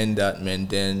 You learn that, man.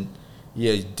 Then,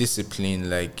 discipline.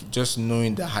 Like just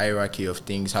knowing the hierarchy of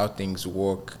things, how things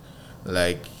work,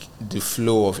 like the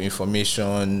flow of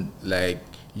information, like.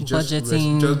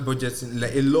 Budgeting. Just budgeting,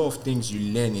 like a lot of things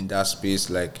you learn in that space,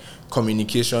 like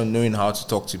communication, knowing how to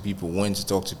talk to people, when to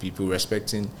talk to people,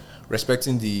 respecting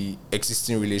the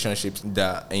existing relationships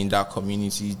that in that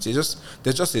community. There's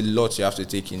just a lot you have to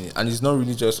take in it, and it's not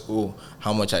really just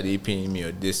how much are they paying me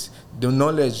or this. The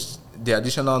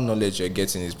additional knowledge you're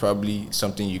getting is probably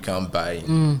something you can't buy.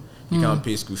 You can't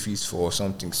pay school fees for or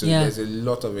something. So there's a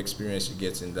lot of experience you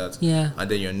get in that. Yeah.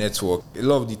 And then your network. A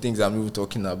lot of the things I'm even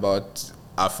talking about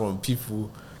are from people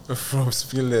from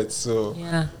Spinlet. So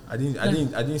I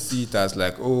didn't see it as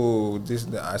like, this.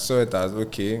 I saw it as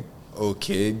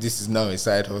okay, this is now a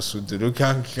side hustle. Dodo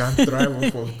Gang can thrive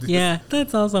off of this. Yeah,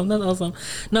 that's awesome.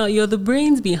 Now you're the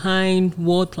brains behind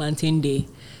World Plantain Day,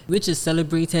 which is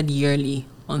celebrated yearly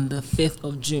on the 5th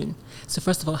of June. So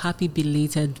first of all, happy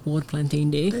belated World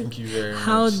Plantain Day. Thank you very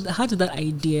much. How did that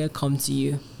idea come to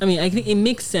you? I mean, I think it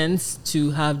makes sense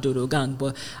to have Dodo Gang,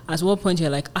 but at what point you're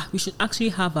like, we should actually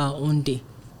have our own day?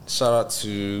 Shout out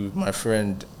to my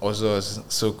friend Ozo's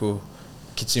Soko,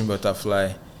 Kitchen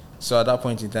Butterfly. So at that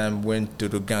point in time, when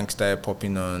Dodo Gang started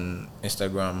popping on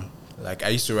Instagram, like I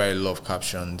used to write a lot of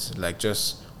captions, like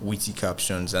just witty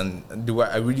captions, and the way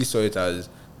I really saw it as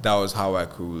that was how I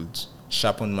could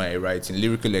sharpen my writing,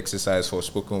 lyrical exercise for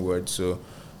spoken word. So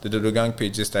the Dodo Gang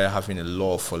page just started having a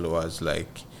lot of followers.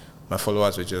 Like my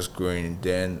followers were just growing.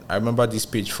 Then I remember this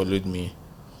page followed me,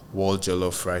 World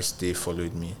Jollof Rice Day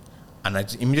followed me,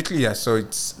 and immediately I saw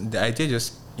it. The idea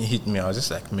just hit me. I was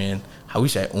just like, man, I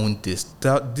wish I owned this.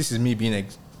 This is me being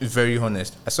very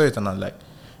honest. I saw it and I'm like,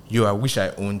 I wish I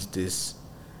owned this.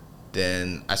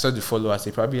 Then I saw the followers.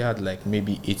 They probably had like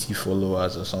maybe 80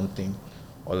 followers or something,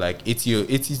 or like 80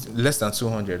 less than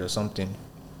 200 or something.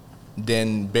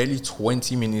 Then barely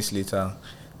 20 minutes later,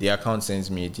 the account sends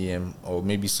me a DM, or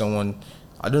maybe someone,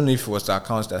 I don't know if it was the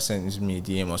account that sent me a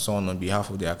DM or someone on behalf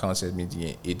of the account sent me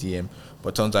a DM,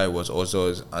 but turns out it was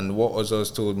Ozo's. And what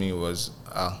Ozo's told me was,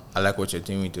 I like what you're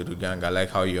doing with Dodo Gang. I like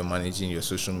how you're managing your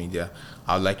social media.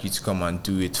 I'd like you to come and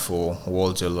do it for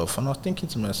World Jollof. And I was thinking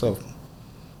to myself,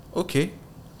 okay.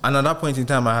 And at that point in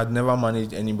time, I had never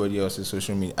managed anybody else's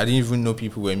social media. I didn't even know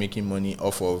people were making money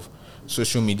off of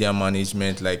social media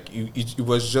management. Like, it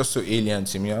was just so alien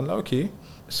to me. I'm like, okay.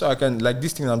 So I can, like,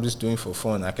 this thing I'm just doing for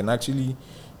fun, I can actually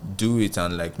do it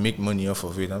and, like, make money off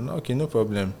of it. I'm like, okay, no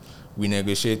problem. We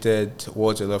negotiated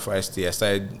World Jollof Rice Day. I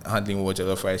started handling World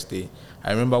Jollof Rice Day.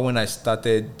 I remember when I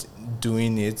started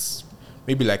doing it,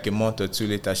 maybe like a month or two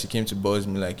later, she came to buzz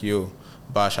me like, yo,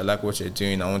 Bash, I like what you're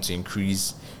doing. I want to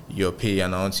increase your pay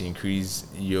and I want to increase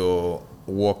your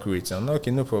work rate. I'm like,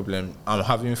 okay, no problem. I'm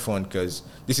having fun because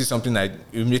this is something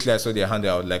immediately I saw their hand,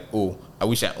 I was like, oh, I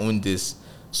wish I owned this.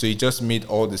 So it just made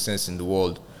all the sense in the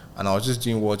world. And I was just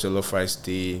doing World Jollof Rice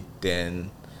Day. Then,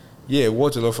 yeah,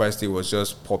 World Jollof Rice Day was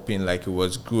just popping, like it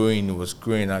was growing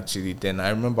actually. Then I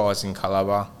remember I was in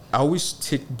Calabar. I always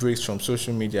take breaks from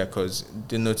social media because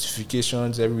the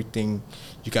notifications, everything,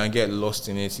 you can get lost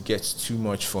in it. It gets too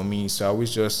much for me. So I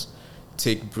always just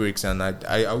take breaks, and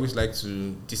I always like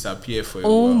to disappear for a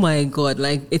while. Oh my God,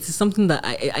 like it's something that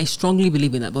I strongly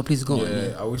believe in that, but please go on.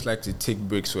 Yeah, I always like to take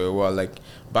breaks for a while. Like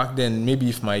back then, maybe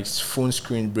if my phone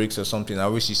screen breaks or something, I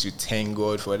always used to thank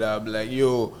God for that. I'd be like,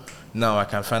 yo, now I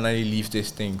can finally leave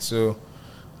this thing. So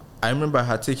I remember I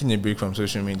had taken a break from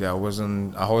social media. I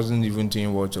wasn't even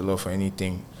doing World Jollof or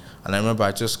anything. And I remember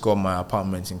I just got my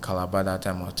apartment in Calabar that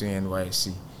time. I was doing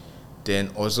NYC. Then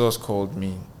Ozos called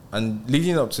me. And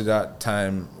leading up to that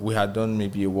time, we had done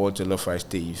maybe a World Jollof Rice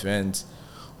Day event.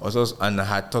 Ozos, and I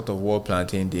had thought of World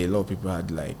Plantain Day. A lot of people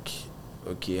had like,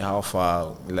 okay, how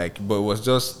far? Like, but it was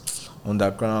just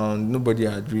underground. Nobody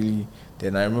had really.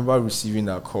 Then I remember receiving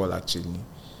that call actually.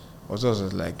 Ozos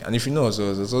was like, and if you know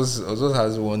Ozos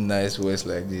has one nice voice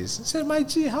like this. He said, my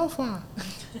G, how far?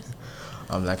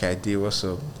 I'm like, I did, what's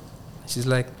up? She's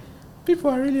like, people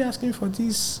are really asking for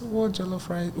this World Jollof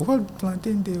Rice, World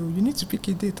Plantain Day. You need to pick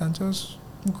a date and just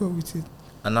go with it.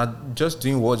 And I just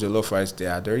doing World Jollof Rice Day,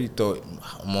 I'd already thought,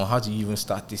 how do you even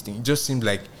start this thing? It just seemed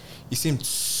like, it seemed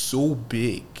so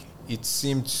big.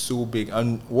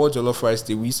 And World Jollof Rice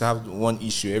Day, we used to have one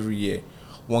issue every year.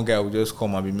 One guy would just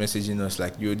come and be messaging us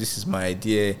like, yo, this is my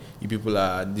idea. You people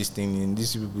are this thing, and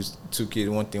these people took it,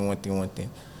 one thing.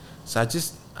 So I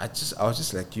was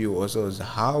just like, yo, also,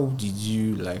 how did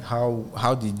you,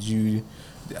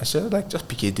 I said, like, just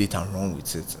pick a date and run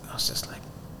with it. I was just like,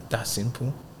 that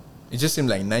simple. It just seemed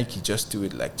like Nike, just do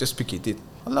it, like, just pick a date.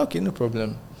 I'm like, okay, no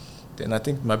problem. Then I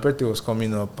think my birthday was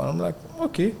coming up, and I'm like,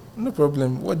 okay, no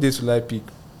problem. What date will I pick?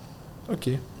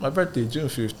 Okay, my birthday, June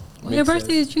 5th. Your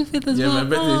birthday is June 5th as well. My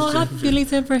birthday is June 5th. Happy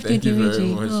belated birthday,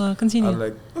 Dimeji. Oh, continue. I'm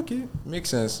like, okay, makes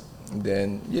sense.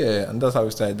 Then, yeah, and that's how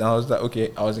we started. Then I was like,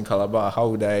 okay, I was in Calabar. How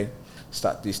would I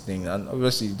start this thing? And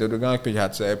obviously, the Dodo Gang page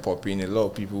had started popping. A lot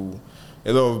of people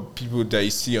that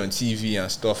you see on TV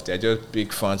and stuff, they're just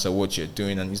big fans of what you're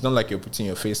doing. And it's not like you're putting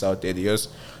your face out there. They just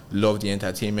love the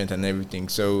entertainment and everything.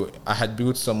 So I had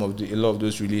built a lot of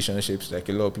those relationships. Like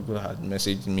a lot of people had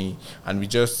messaged me, and we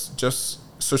just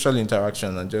social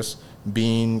interaction and just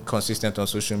being consistent on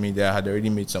social media. I had already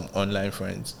made some online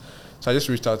friends. So I just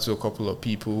reached out to a couple of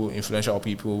people, influential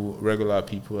people, regular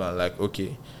people, and like,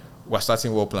 okay, we're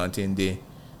starting World Plantain Day.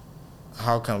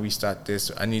 How can we start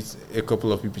this? I need a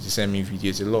couple of people to send me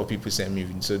videos. A lot of people sent me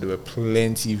videos, so there were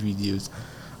plenty of videos.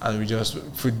 And we just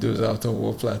put those out on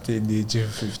World Plantain Day, June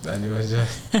 5th, and it was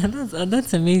just...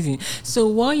 That's amazing. So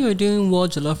while you were doing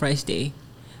World Jollof Rice Day,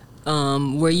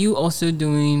 were you also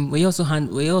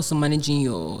managing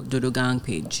your Dodo Gang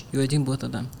page? You were doing both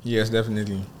of them? Yes,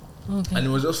 definitely. Okay. And it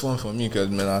was just fun for me because,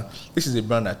 man, this is a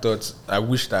brand I thought I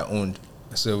wished I owned.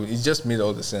 So it just made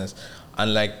all the sense.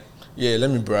 And like, yeah,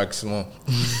 let me brag small.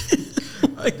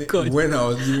 Oh God. When I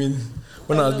was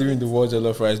doing the World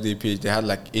Jollof Rice Day page, they had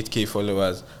like 8K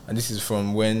followers, and this is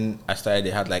from when I started.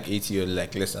 They had like 80 or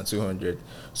like less than 200.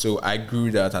 So I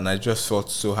grew that, and I just felt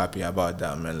so happy about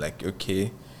that, man. Like,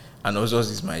 okay. And Ozos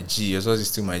is my G. Ozos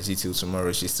is still my G till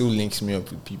tomorrow. She still links me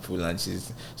up with people, and she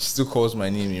still calls my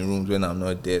name in rooms when I'm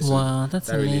not there. So wow, that's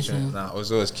that amazing. Now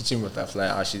Ozos Kitchen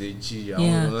Butterfly, she's a G.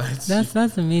 Yeah,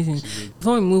 that's amazing.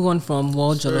 Before we move on from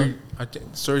World Jollof,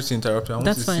 sorry to interrupt you. I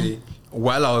want to say,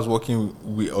 while I was working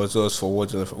with Ozos for World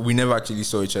Jollof, we never actually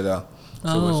saw each other.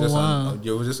 So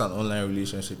it was just an online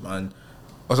relationship, and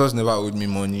Ozos never owed me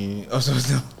money.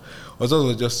 Ozos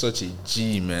was just such a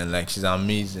G, man. Like, she's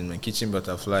amazing, man. Kitchen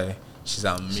Butterfly, she's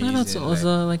amazing. Shout out to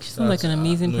Ozos. Like, she's like an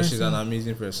amazing person. She's an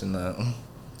amazing person now.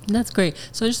 That's great.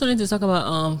 So I just wanted to talk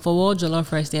about for World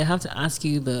Jollof Rice Day, I have to ask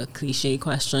you the cliche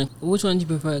question. Which one do you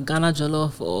prefer, Ghana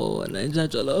Jollof or Niger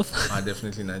Jollof?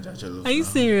 Definitely Niger Jollof. Are you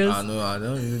serious? I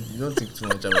don't. You don't think too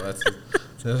much about it.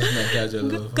 Niger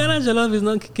Jollof. Ghana Jollof is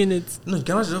not kicking it. No,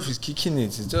 Ghana Jollof is kicking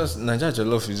it. It's just Niger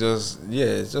Jollof is just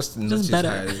it's just notches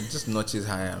higher. It's just notches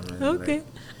higher, man. Okay, like,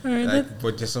 all right. Like,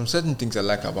 but there's some certain things I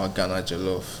like about Ghana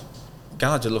Jollof.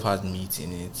 Ghana Jollof has meat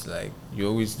in it. Like, there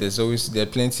are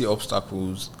plenty of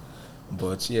obstacles.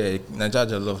 But yeah, Niger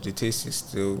Jollof, the taste is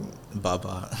still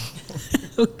baba.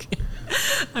 Okay.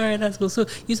 All right, that's cool. So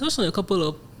you touched on a couple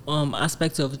of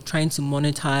aspect of trying to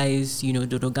monetize,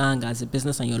 Dodo Gang as a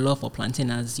business and your love for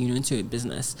plantain as, into a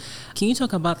business. Can you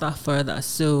talk about that further?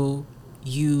 So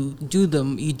you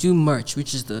do merch,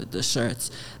 which is the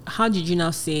shirts. How did you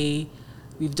now say,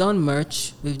 we've done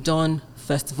merch, we've done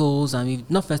festivals, and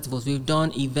we've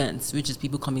done events, which is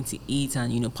people coming to eat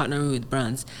and, partnering with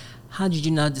brands. How did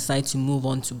you now decide to move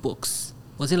on to books?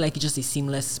 Was it like just a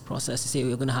seamless process to say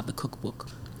we're going to have a cookbook?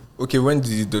 Okay, when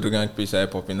did the Dodo Gang page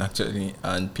started popping actually,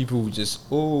 and people would just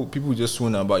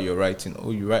swoon about your writing.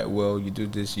 Oh, you write well, you do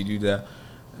this, you do that.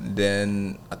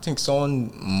 Then I think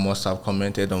someone must have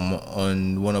commented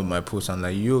on one of my posts and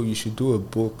like, yo, you should do a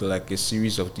book, like a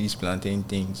series of these plantain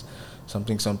things,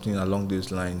 something along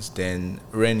those lines. Then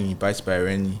Rennie, Bites by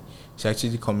Rennie, she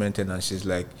actually commented and she's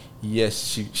like,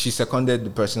 yes, she seconded the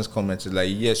person's comment. She's like,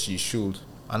 yes, you should.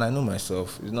 And I know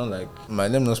myself. It's not like let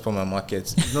me not spoil my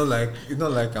market. It's not like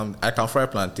I can fry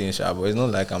plantain, but it's not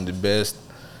like I'm the best.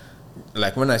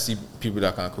 Like when I see people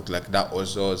that can cook like that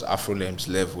Ozor's Afro Lems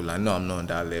level, I know I'm not on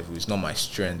that level. It's not my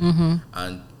strength. Mm-hmm.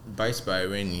 And Bites by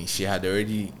Rennie,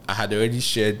 I had already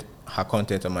shared her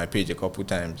content on my page a couple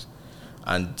times,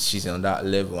 and she's on that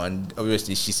level. And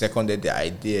obviously, she seconded the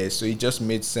idea, so it just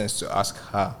made sense to ask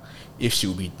her if she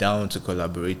would be down to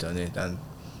collaborate on it. And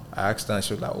I asked her, and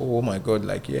she was like, "Oh my God,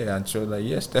 like yeah," and she was like,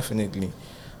 "Yes, definitely."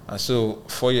 And so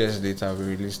 4 years later, we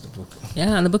released the book.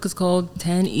 Yeah, and the book is called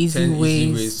 10 Easy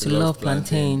Ways to Love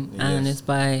Plantain. Yes. And it's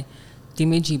by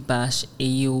Dimeji Bash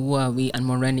Eyiowuawi and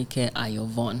Morenike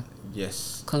Ayovan.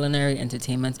 Yes. Culinary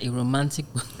Entertainment, a romantic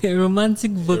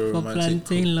book for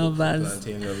plantain lovers.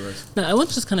 Now, I want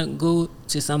to just kind of go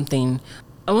to something.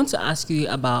 I want to ask you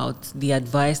about the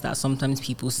advice that sometimes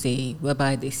people say,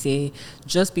 whereby they say,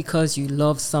 just because you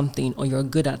love something or you're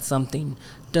good at something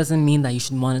doesn't mean that you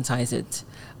should monetize it.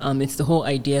 It's the whole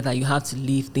idea that you have to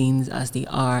leave things as they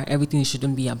are. Everything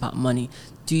shouldn't be about money.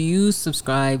 Do you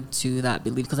subscribe to that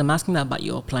belief? Because I'm asking that about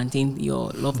your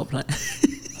love for plantain.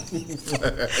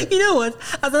 You know what?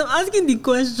 As I'm asking the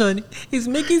question, it's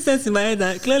making sense in my head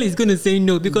that clearly he's going to say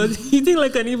no because he thinks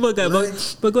like an evil guy.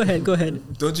 But go ahead.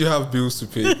 Don't you have bills to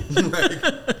pay?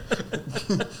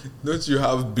 Don't you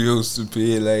have bills to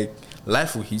pay? Like,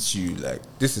 life will hit you. Like,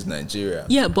 this is Nigeria.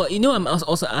 Yeah, but I'm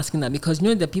also asking that because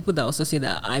the people that also say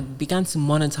that I began to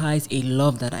monetize a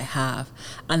love that I have,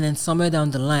 and then somewhere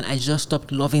down the line I just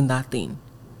stopped loving that thing.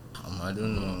 I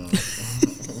don't know.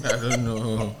 I don't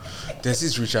know. There's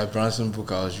this Richard Branson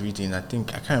book I was reading. I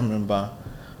can't remember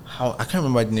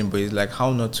the name, but it's like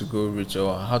How Not to Go Rich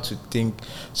or How to Think,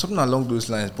 something along those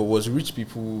lines. But was rich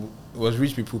people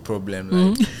problem,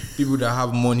 like people that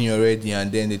have money already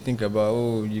and then they think about,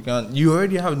 oh, you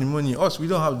already have the money. Us, we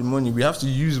don't have the money. We have to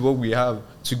use what we have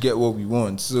to get what we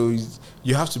want. So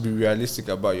you have to be realistic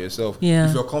about yourself. Yeah.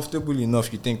 If you're comfortable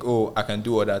enough, you think, oh, I can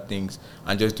do other things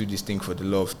and just do this thing for the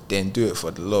love, then do it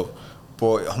for the love.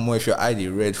 But if your eye is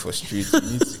red for street, you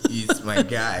need to eat, my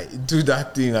guy. Do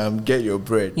that thing and get your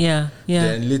bread. Yeah.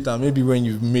 Then later, maybe when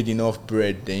you've made enough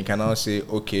bread, then you can now say,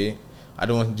 okay, I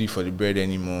don't want to do it for the bread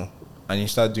anymore. And you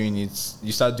start doing it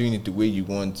the way you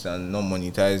want and not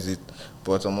monetize it.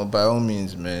 But by all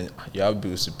means, man, you have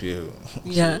bills to pay.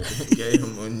 Yeah. Get your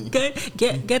money.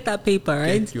 Get that paper,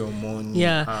 right? Get your money.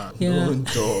 Yeah. Don't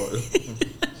dull.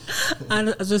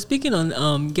 And as we're speaking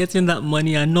on getting that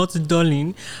money and not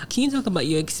dulling, can you talk about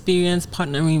your experience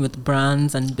partnering with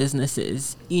brands and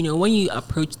businesses? When you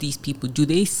approach these people, do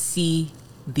they see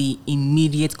the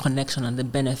immediate connection and the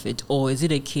benefit, or is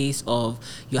it a case of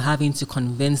you're having to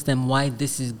convince them why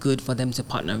this is good for them to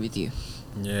partner with you?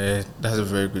 Yeah, that's a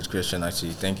very good question,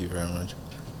 actually. Thank you very much.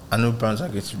 I know brands are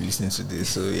going to be listening to this,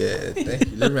 so yeah,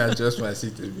 thank you. Let me adjust my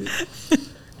seat a bit.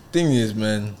 Thing is,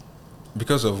 man,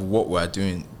 because of what we're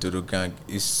doing, Dodo Gang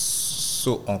is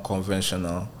so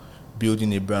unconventional.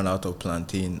 Building a brand out of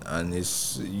plantain, and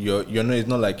it's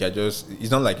not like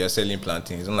you're selling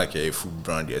plantain. It's not like you're a food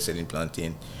brand. You're selling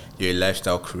plantain. You're a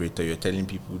lifestyle creator. You're telling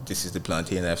people this is the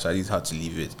plantain lifestyle. This is how to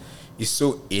live it. It's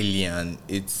so alien.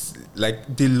 It's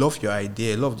like they love your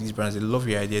idea. Love these brands. They love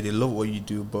your idea. They love what you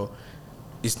do, but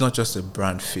it's not just a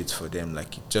brand fit for them.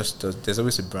 Like it just does. There's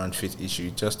always a brand fit issue.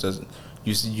 It just doesn't.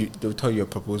 They'll tell you your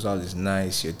proposal is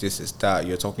nice. You're this is that.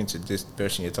 You're talking to this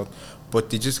person.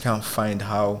 But they just can't find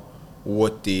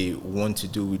what they want to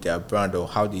do with their brand or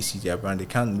how they see their brand. They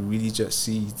can't really just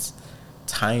see it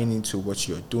tying into what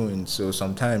you're doing. So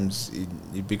sometimes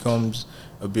it becomes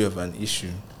a bit of an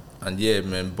issue. And yeah,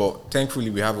 man, but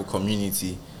thankfully we have a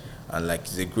community, and like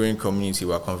it's a growing community.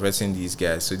 We're converting these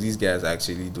guys. So these guys are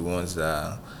actually the ones that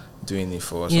are doing it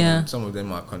for us. Yeah. Some of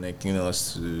them are connecting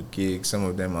us to gigs. Some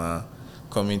of them are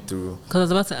coming through. Because I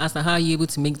was about to ask, like, how are you able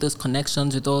to make those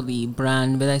connections with all the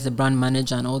brand, whether it's a brand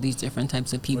manager and all these different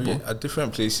types of people? At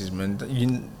different places, man.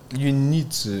 You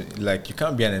need to, like, you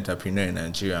can't be an entrepreneur in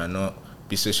Nigeria and not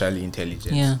be socially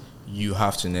intelligent. Yeah. You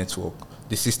have to network.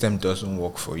 The system doesn't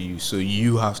work for you, so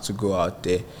you have to go out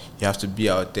there. You have to be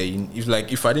out there.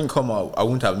 If I didn't come out, I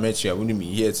wouldn't have met you. I wouldn't be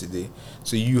here today.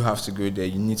 So you have to go there.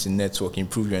 You need to network,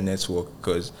 improve your network,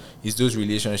 because it's those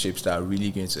relationships that are really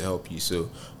going to help you. So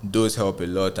those help a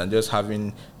lot, and just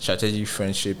having strategic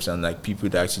friendships and like people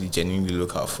that actually genuinely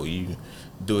look out for you,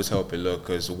 those help a lot.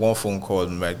 Because one phone call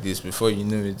like this, before you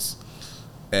know it's.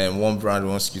 And one brand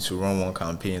wants you to run one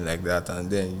campaign like that, and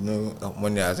then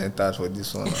money has entered for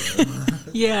this one.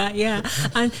 Yeah.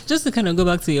 And just to kind of go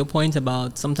back to your point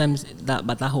about sometimes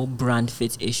that whole brand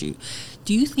fit issue,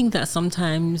 do you think that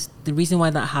sometimes the reason why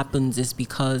that happens is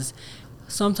because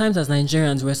sometimes as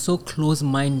Nigerians we're so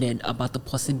close-minded about the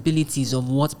possibilities of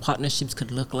what partnerships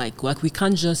could look like? Like we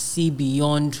can't just see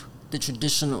beyond the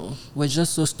traditional. We're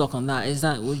just so stuck on that. Is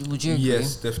that would you agree?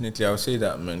 Yes, definitely. I would say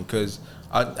that, man, because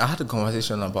I had a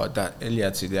conversation about that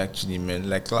earlier today, actually, man.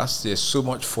 Like last year, so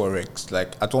much forex.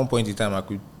 Like at one point in time, I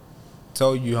could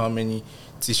tell you how many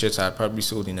t-shirts I probably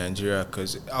sold in Nigeria,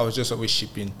 because I was just always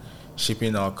shipping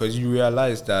out. Because you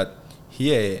realize that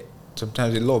here,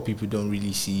 sometimes a lot of people don't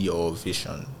really see your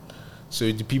vision.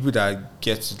 So the people that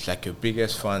get like your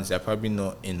biggest fans, they're probably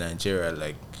not in Nigeria.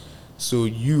 Like, so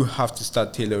you have to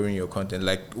start tailoring your content.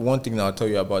 Like one thing that I'll tell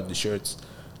you about the shirts.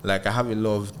 Like I have a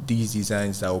lot of these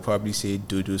designs that will probably say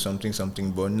Dodo something,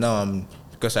 but now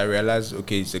because I realized,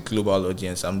 okay, it's a global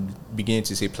audience, I'm beginning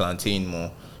to say plantain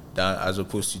more than as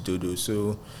opposed to Dodo.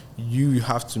 So you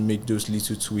have to make those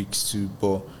little tweaks too,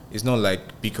 but it's not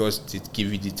like because they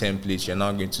give you the template, you're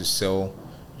now going to sell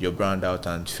your brand out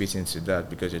and fit into that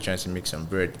because you're trying to make some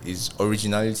bread.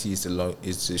 Originality is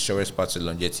the surest part of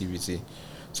longevity.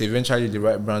 So eventually the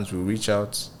right brands will reach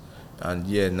out. And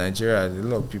yeah, Nigeria, a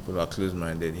lot of people are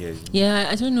close-minded here. Yeah,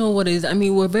 I don't know what it is. I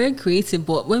mean, we're very creative,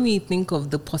 but when we think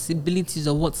of the possibilities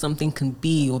of what something can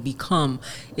be or become,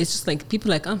 it's just like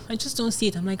people like, I just don't see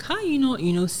it. I'm like, how are you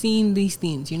not, seeing these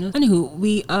things, Anywho,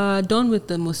 we are done with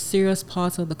the most serious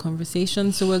part of the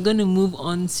conversation, so we're going to move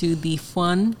on to the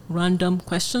fun, random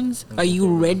questions. Are you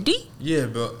ready? Yeah,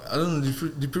 but I don't know,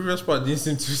 the previous part didn't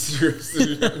seem too serious.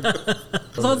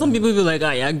 So some people feel like,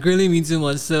 you're grilling me too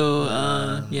much, so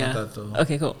yeah.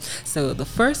 Okay, cool. So the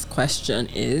first question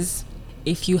is,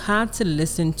 if you had to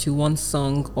listen to one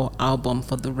song or album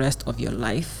for the rest of your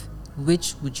life,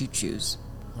 which would you choose?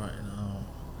 Right now,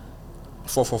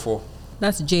 444.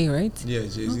 That's Jay, right? Yeah,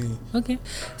 Jay-Z. Okay.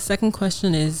 Second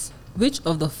question is, which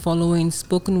of the following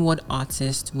spoken word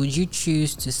artists would you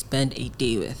choose to spend a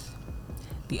day with?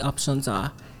 The options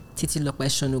are Titi Lokwe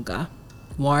Shonuga,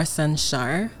 Warsan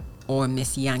Shire, or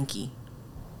Miss Yankee.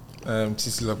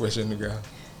 Titi Lokwe Shonuga.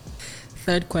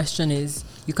 Third question is,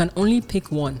 you can only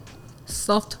pick one: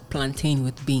 soft plantain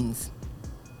with beans,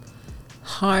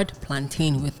 hard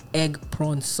plantain with egg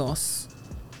prawn sauce,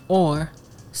 or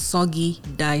soggy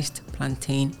diced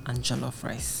plantain and jollof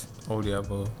rice. All the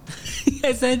above.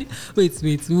 I said, wait.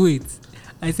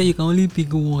 I said you can only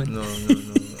pick one. No.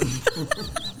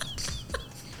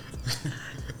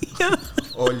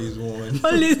 All is one.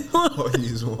 All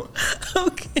is one.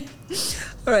 Okay.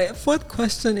 All right. Fourth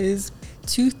question is,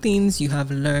 2 things you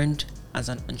have learned as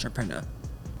an entrepreneur.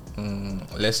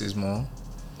 Less is more,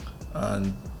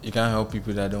 and you can't help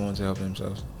people that don't want to help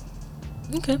themselves.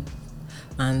 Okay.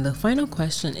 And the final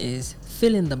question is,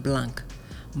 fill in the blank.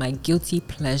 My guilty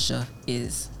pleasure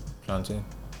is Plantain.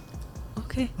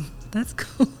 Okay, that's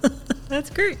cool. That's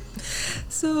great.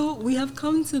 So we have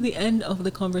come to the end of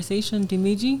the conversation,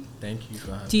 Dimeji. Thank you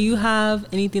for having me. Do you have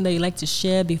anything that you'd like to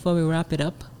share before we wrap it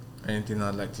up? Anything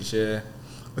I'd like to share?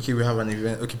 Okay, we have an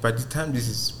event. Okay, by the time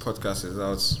this podcast is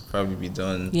out, it's probably be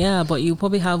done. Yeah, but you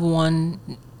probably have one.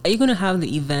 Are you going to have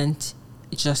the event,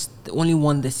 just only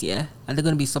one this year? Are there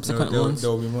going to be subsequent ones?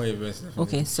 There will be more events. Definitely.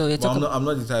 Okay, so you're talking. I'm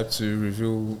not the type to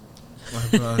reveal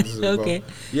my plans. Okay.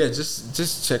 Yeah,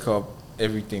 just check out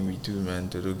everything we do, man.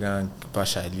 Dodo Gang,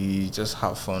 Bash Eyiowuawi, just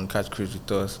have fun, catch cruise with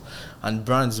us. And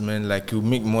brands, man, like, it will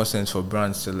make more sense for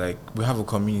brands to, like, we have a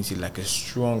community, like a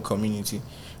strong community.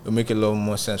 It will make a lot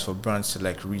more sense for brands to,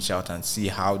 like, reach out and see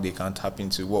how they can tap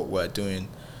into what we're doing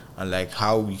and, like,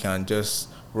 how we can just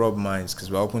rub minds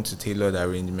because we're open to tailored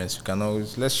arrangements. We can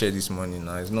always let's share this money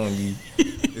now. It's not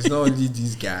only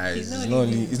these guys.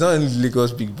 It's not only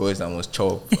Lagos big boys that must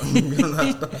chop.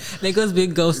 Lagos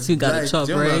big girls too gotta chop,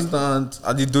 do you right? understand?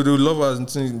 And the Dodo lovers,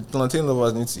 plantain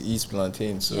lovers need to eat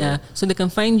plantain. So yeah. So they can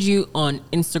find you on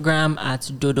Instagram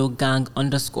at Dodo Gang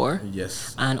 _.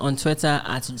 Yes. And on Twitter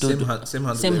at Dodo.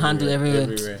 Same handle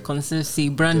everywhere. Consistency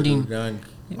branding. Dodo Gang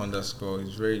 _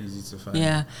 It's very easy to find.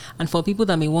 Yeah. And for people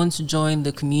that may want to join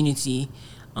the community,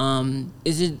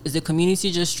 is the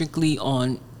community just strictly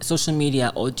on social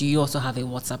media, or do you also have a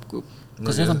WhatsApp group?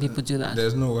 Because some people do that.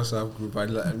 There's no WhatsApp group.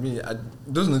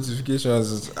 Those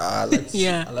notifications. I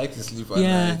like to sleep at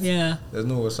night. Yeah. There's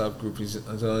no WhatsApp group. It's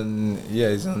on.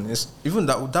 Even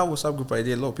that WhatsApp group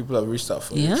idea. A lot of people have reached out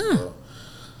for it. So.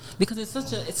 Because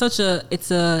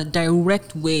it's a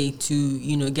direct way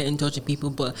to get in touch with people.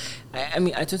 But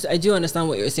I do understand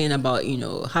what you're saying about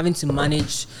having to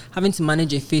manage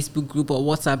a Facebook group or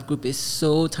WhatsApp group is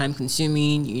so time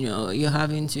consuming. You're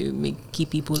having to keep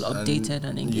people updated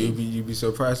and engaged. You'll be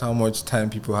surprised how much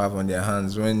time people have on their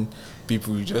hands when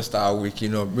people just start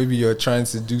waking up. Maybe you're trying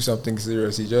to do something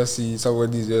serious. You just see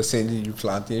somebody just sending you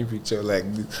plantain picture like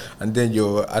this, and then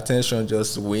your attention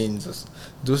just wanes.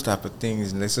 Those type of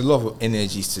things. And there's a lot of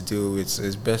energies to deal with. So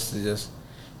it's best to just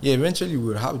eventually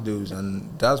we'll have those, and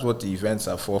that's what the events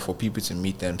are for people to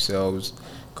meet themselves.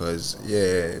 Because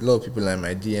a lot of people are in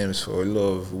my DMs for a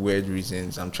lot of weird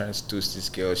reasons. I'm trying to toast this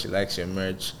girl. She likes your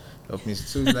merch. Help me.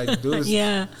 So like those,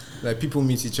 like people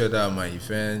meet each other at my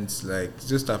events, like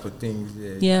those type of things.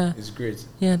 It's great.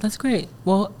 Yeah, that's great.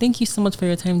 Well, thank you so much for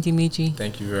your time, Dimeji.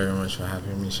 Thank you very much for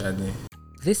having me, Shade.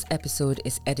 This episode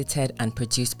is edited and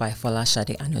produced by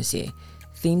Folashade Anozie.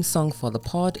 Theme song for the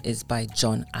pod is by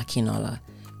John Akinola.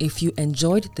 If you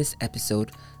enjoyed this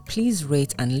episode, please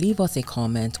rate and leave us a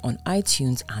comment on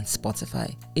iTunes and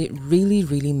Spotify. It really,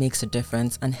 really makes a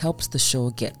difference and helps the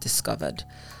show get discovered.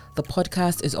 The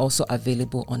podcast is also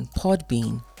available on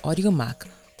Podbean, AudioMac,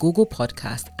 Google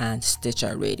Podcast, and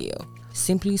Stitcher Radio.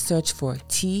 Simply search for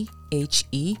THESNC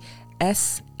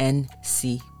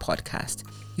Podcast.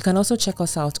 You can also check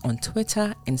us out on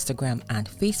Twitter, Instagram, and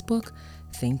Facebook.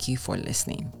 Thank you for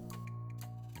listening.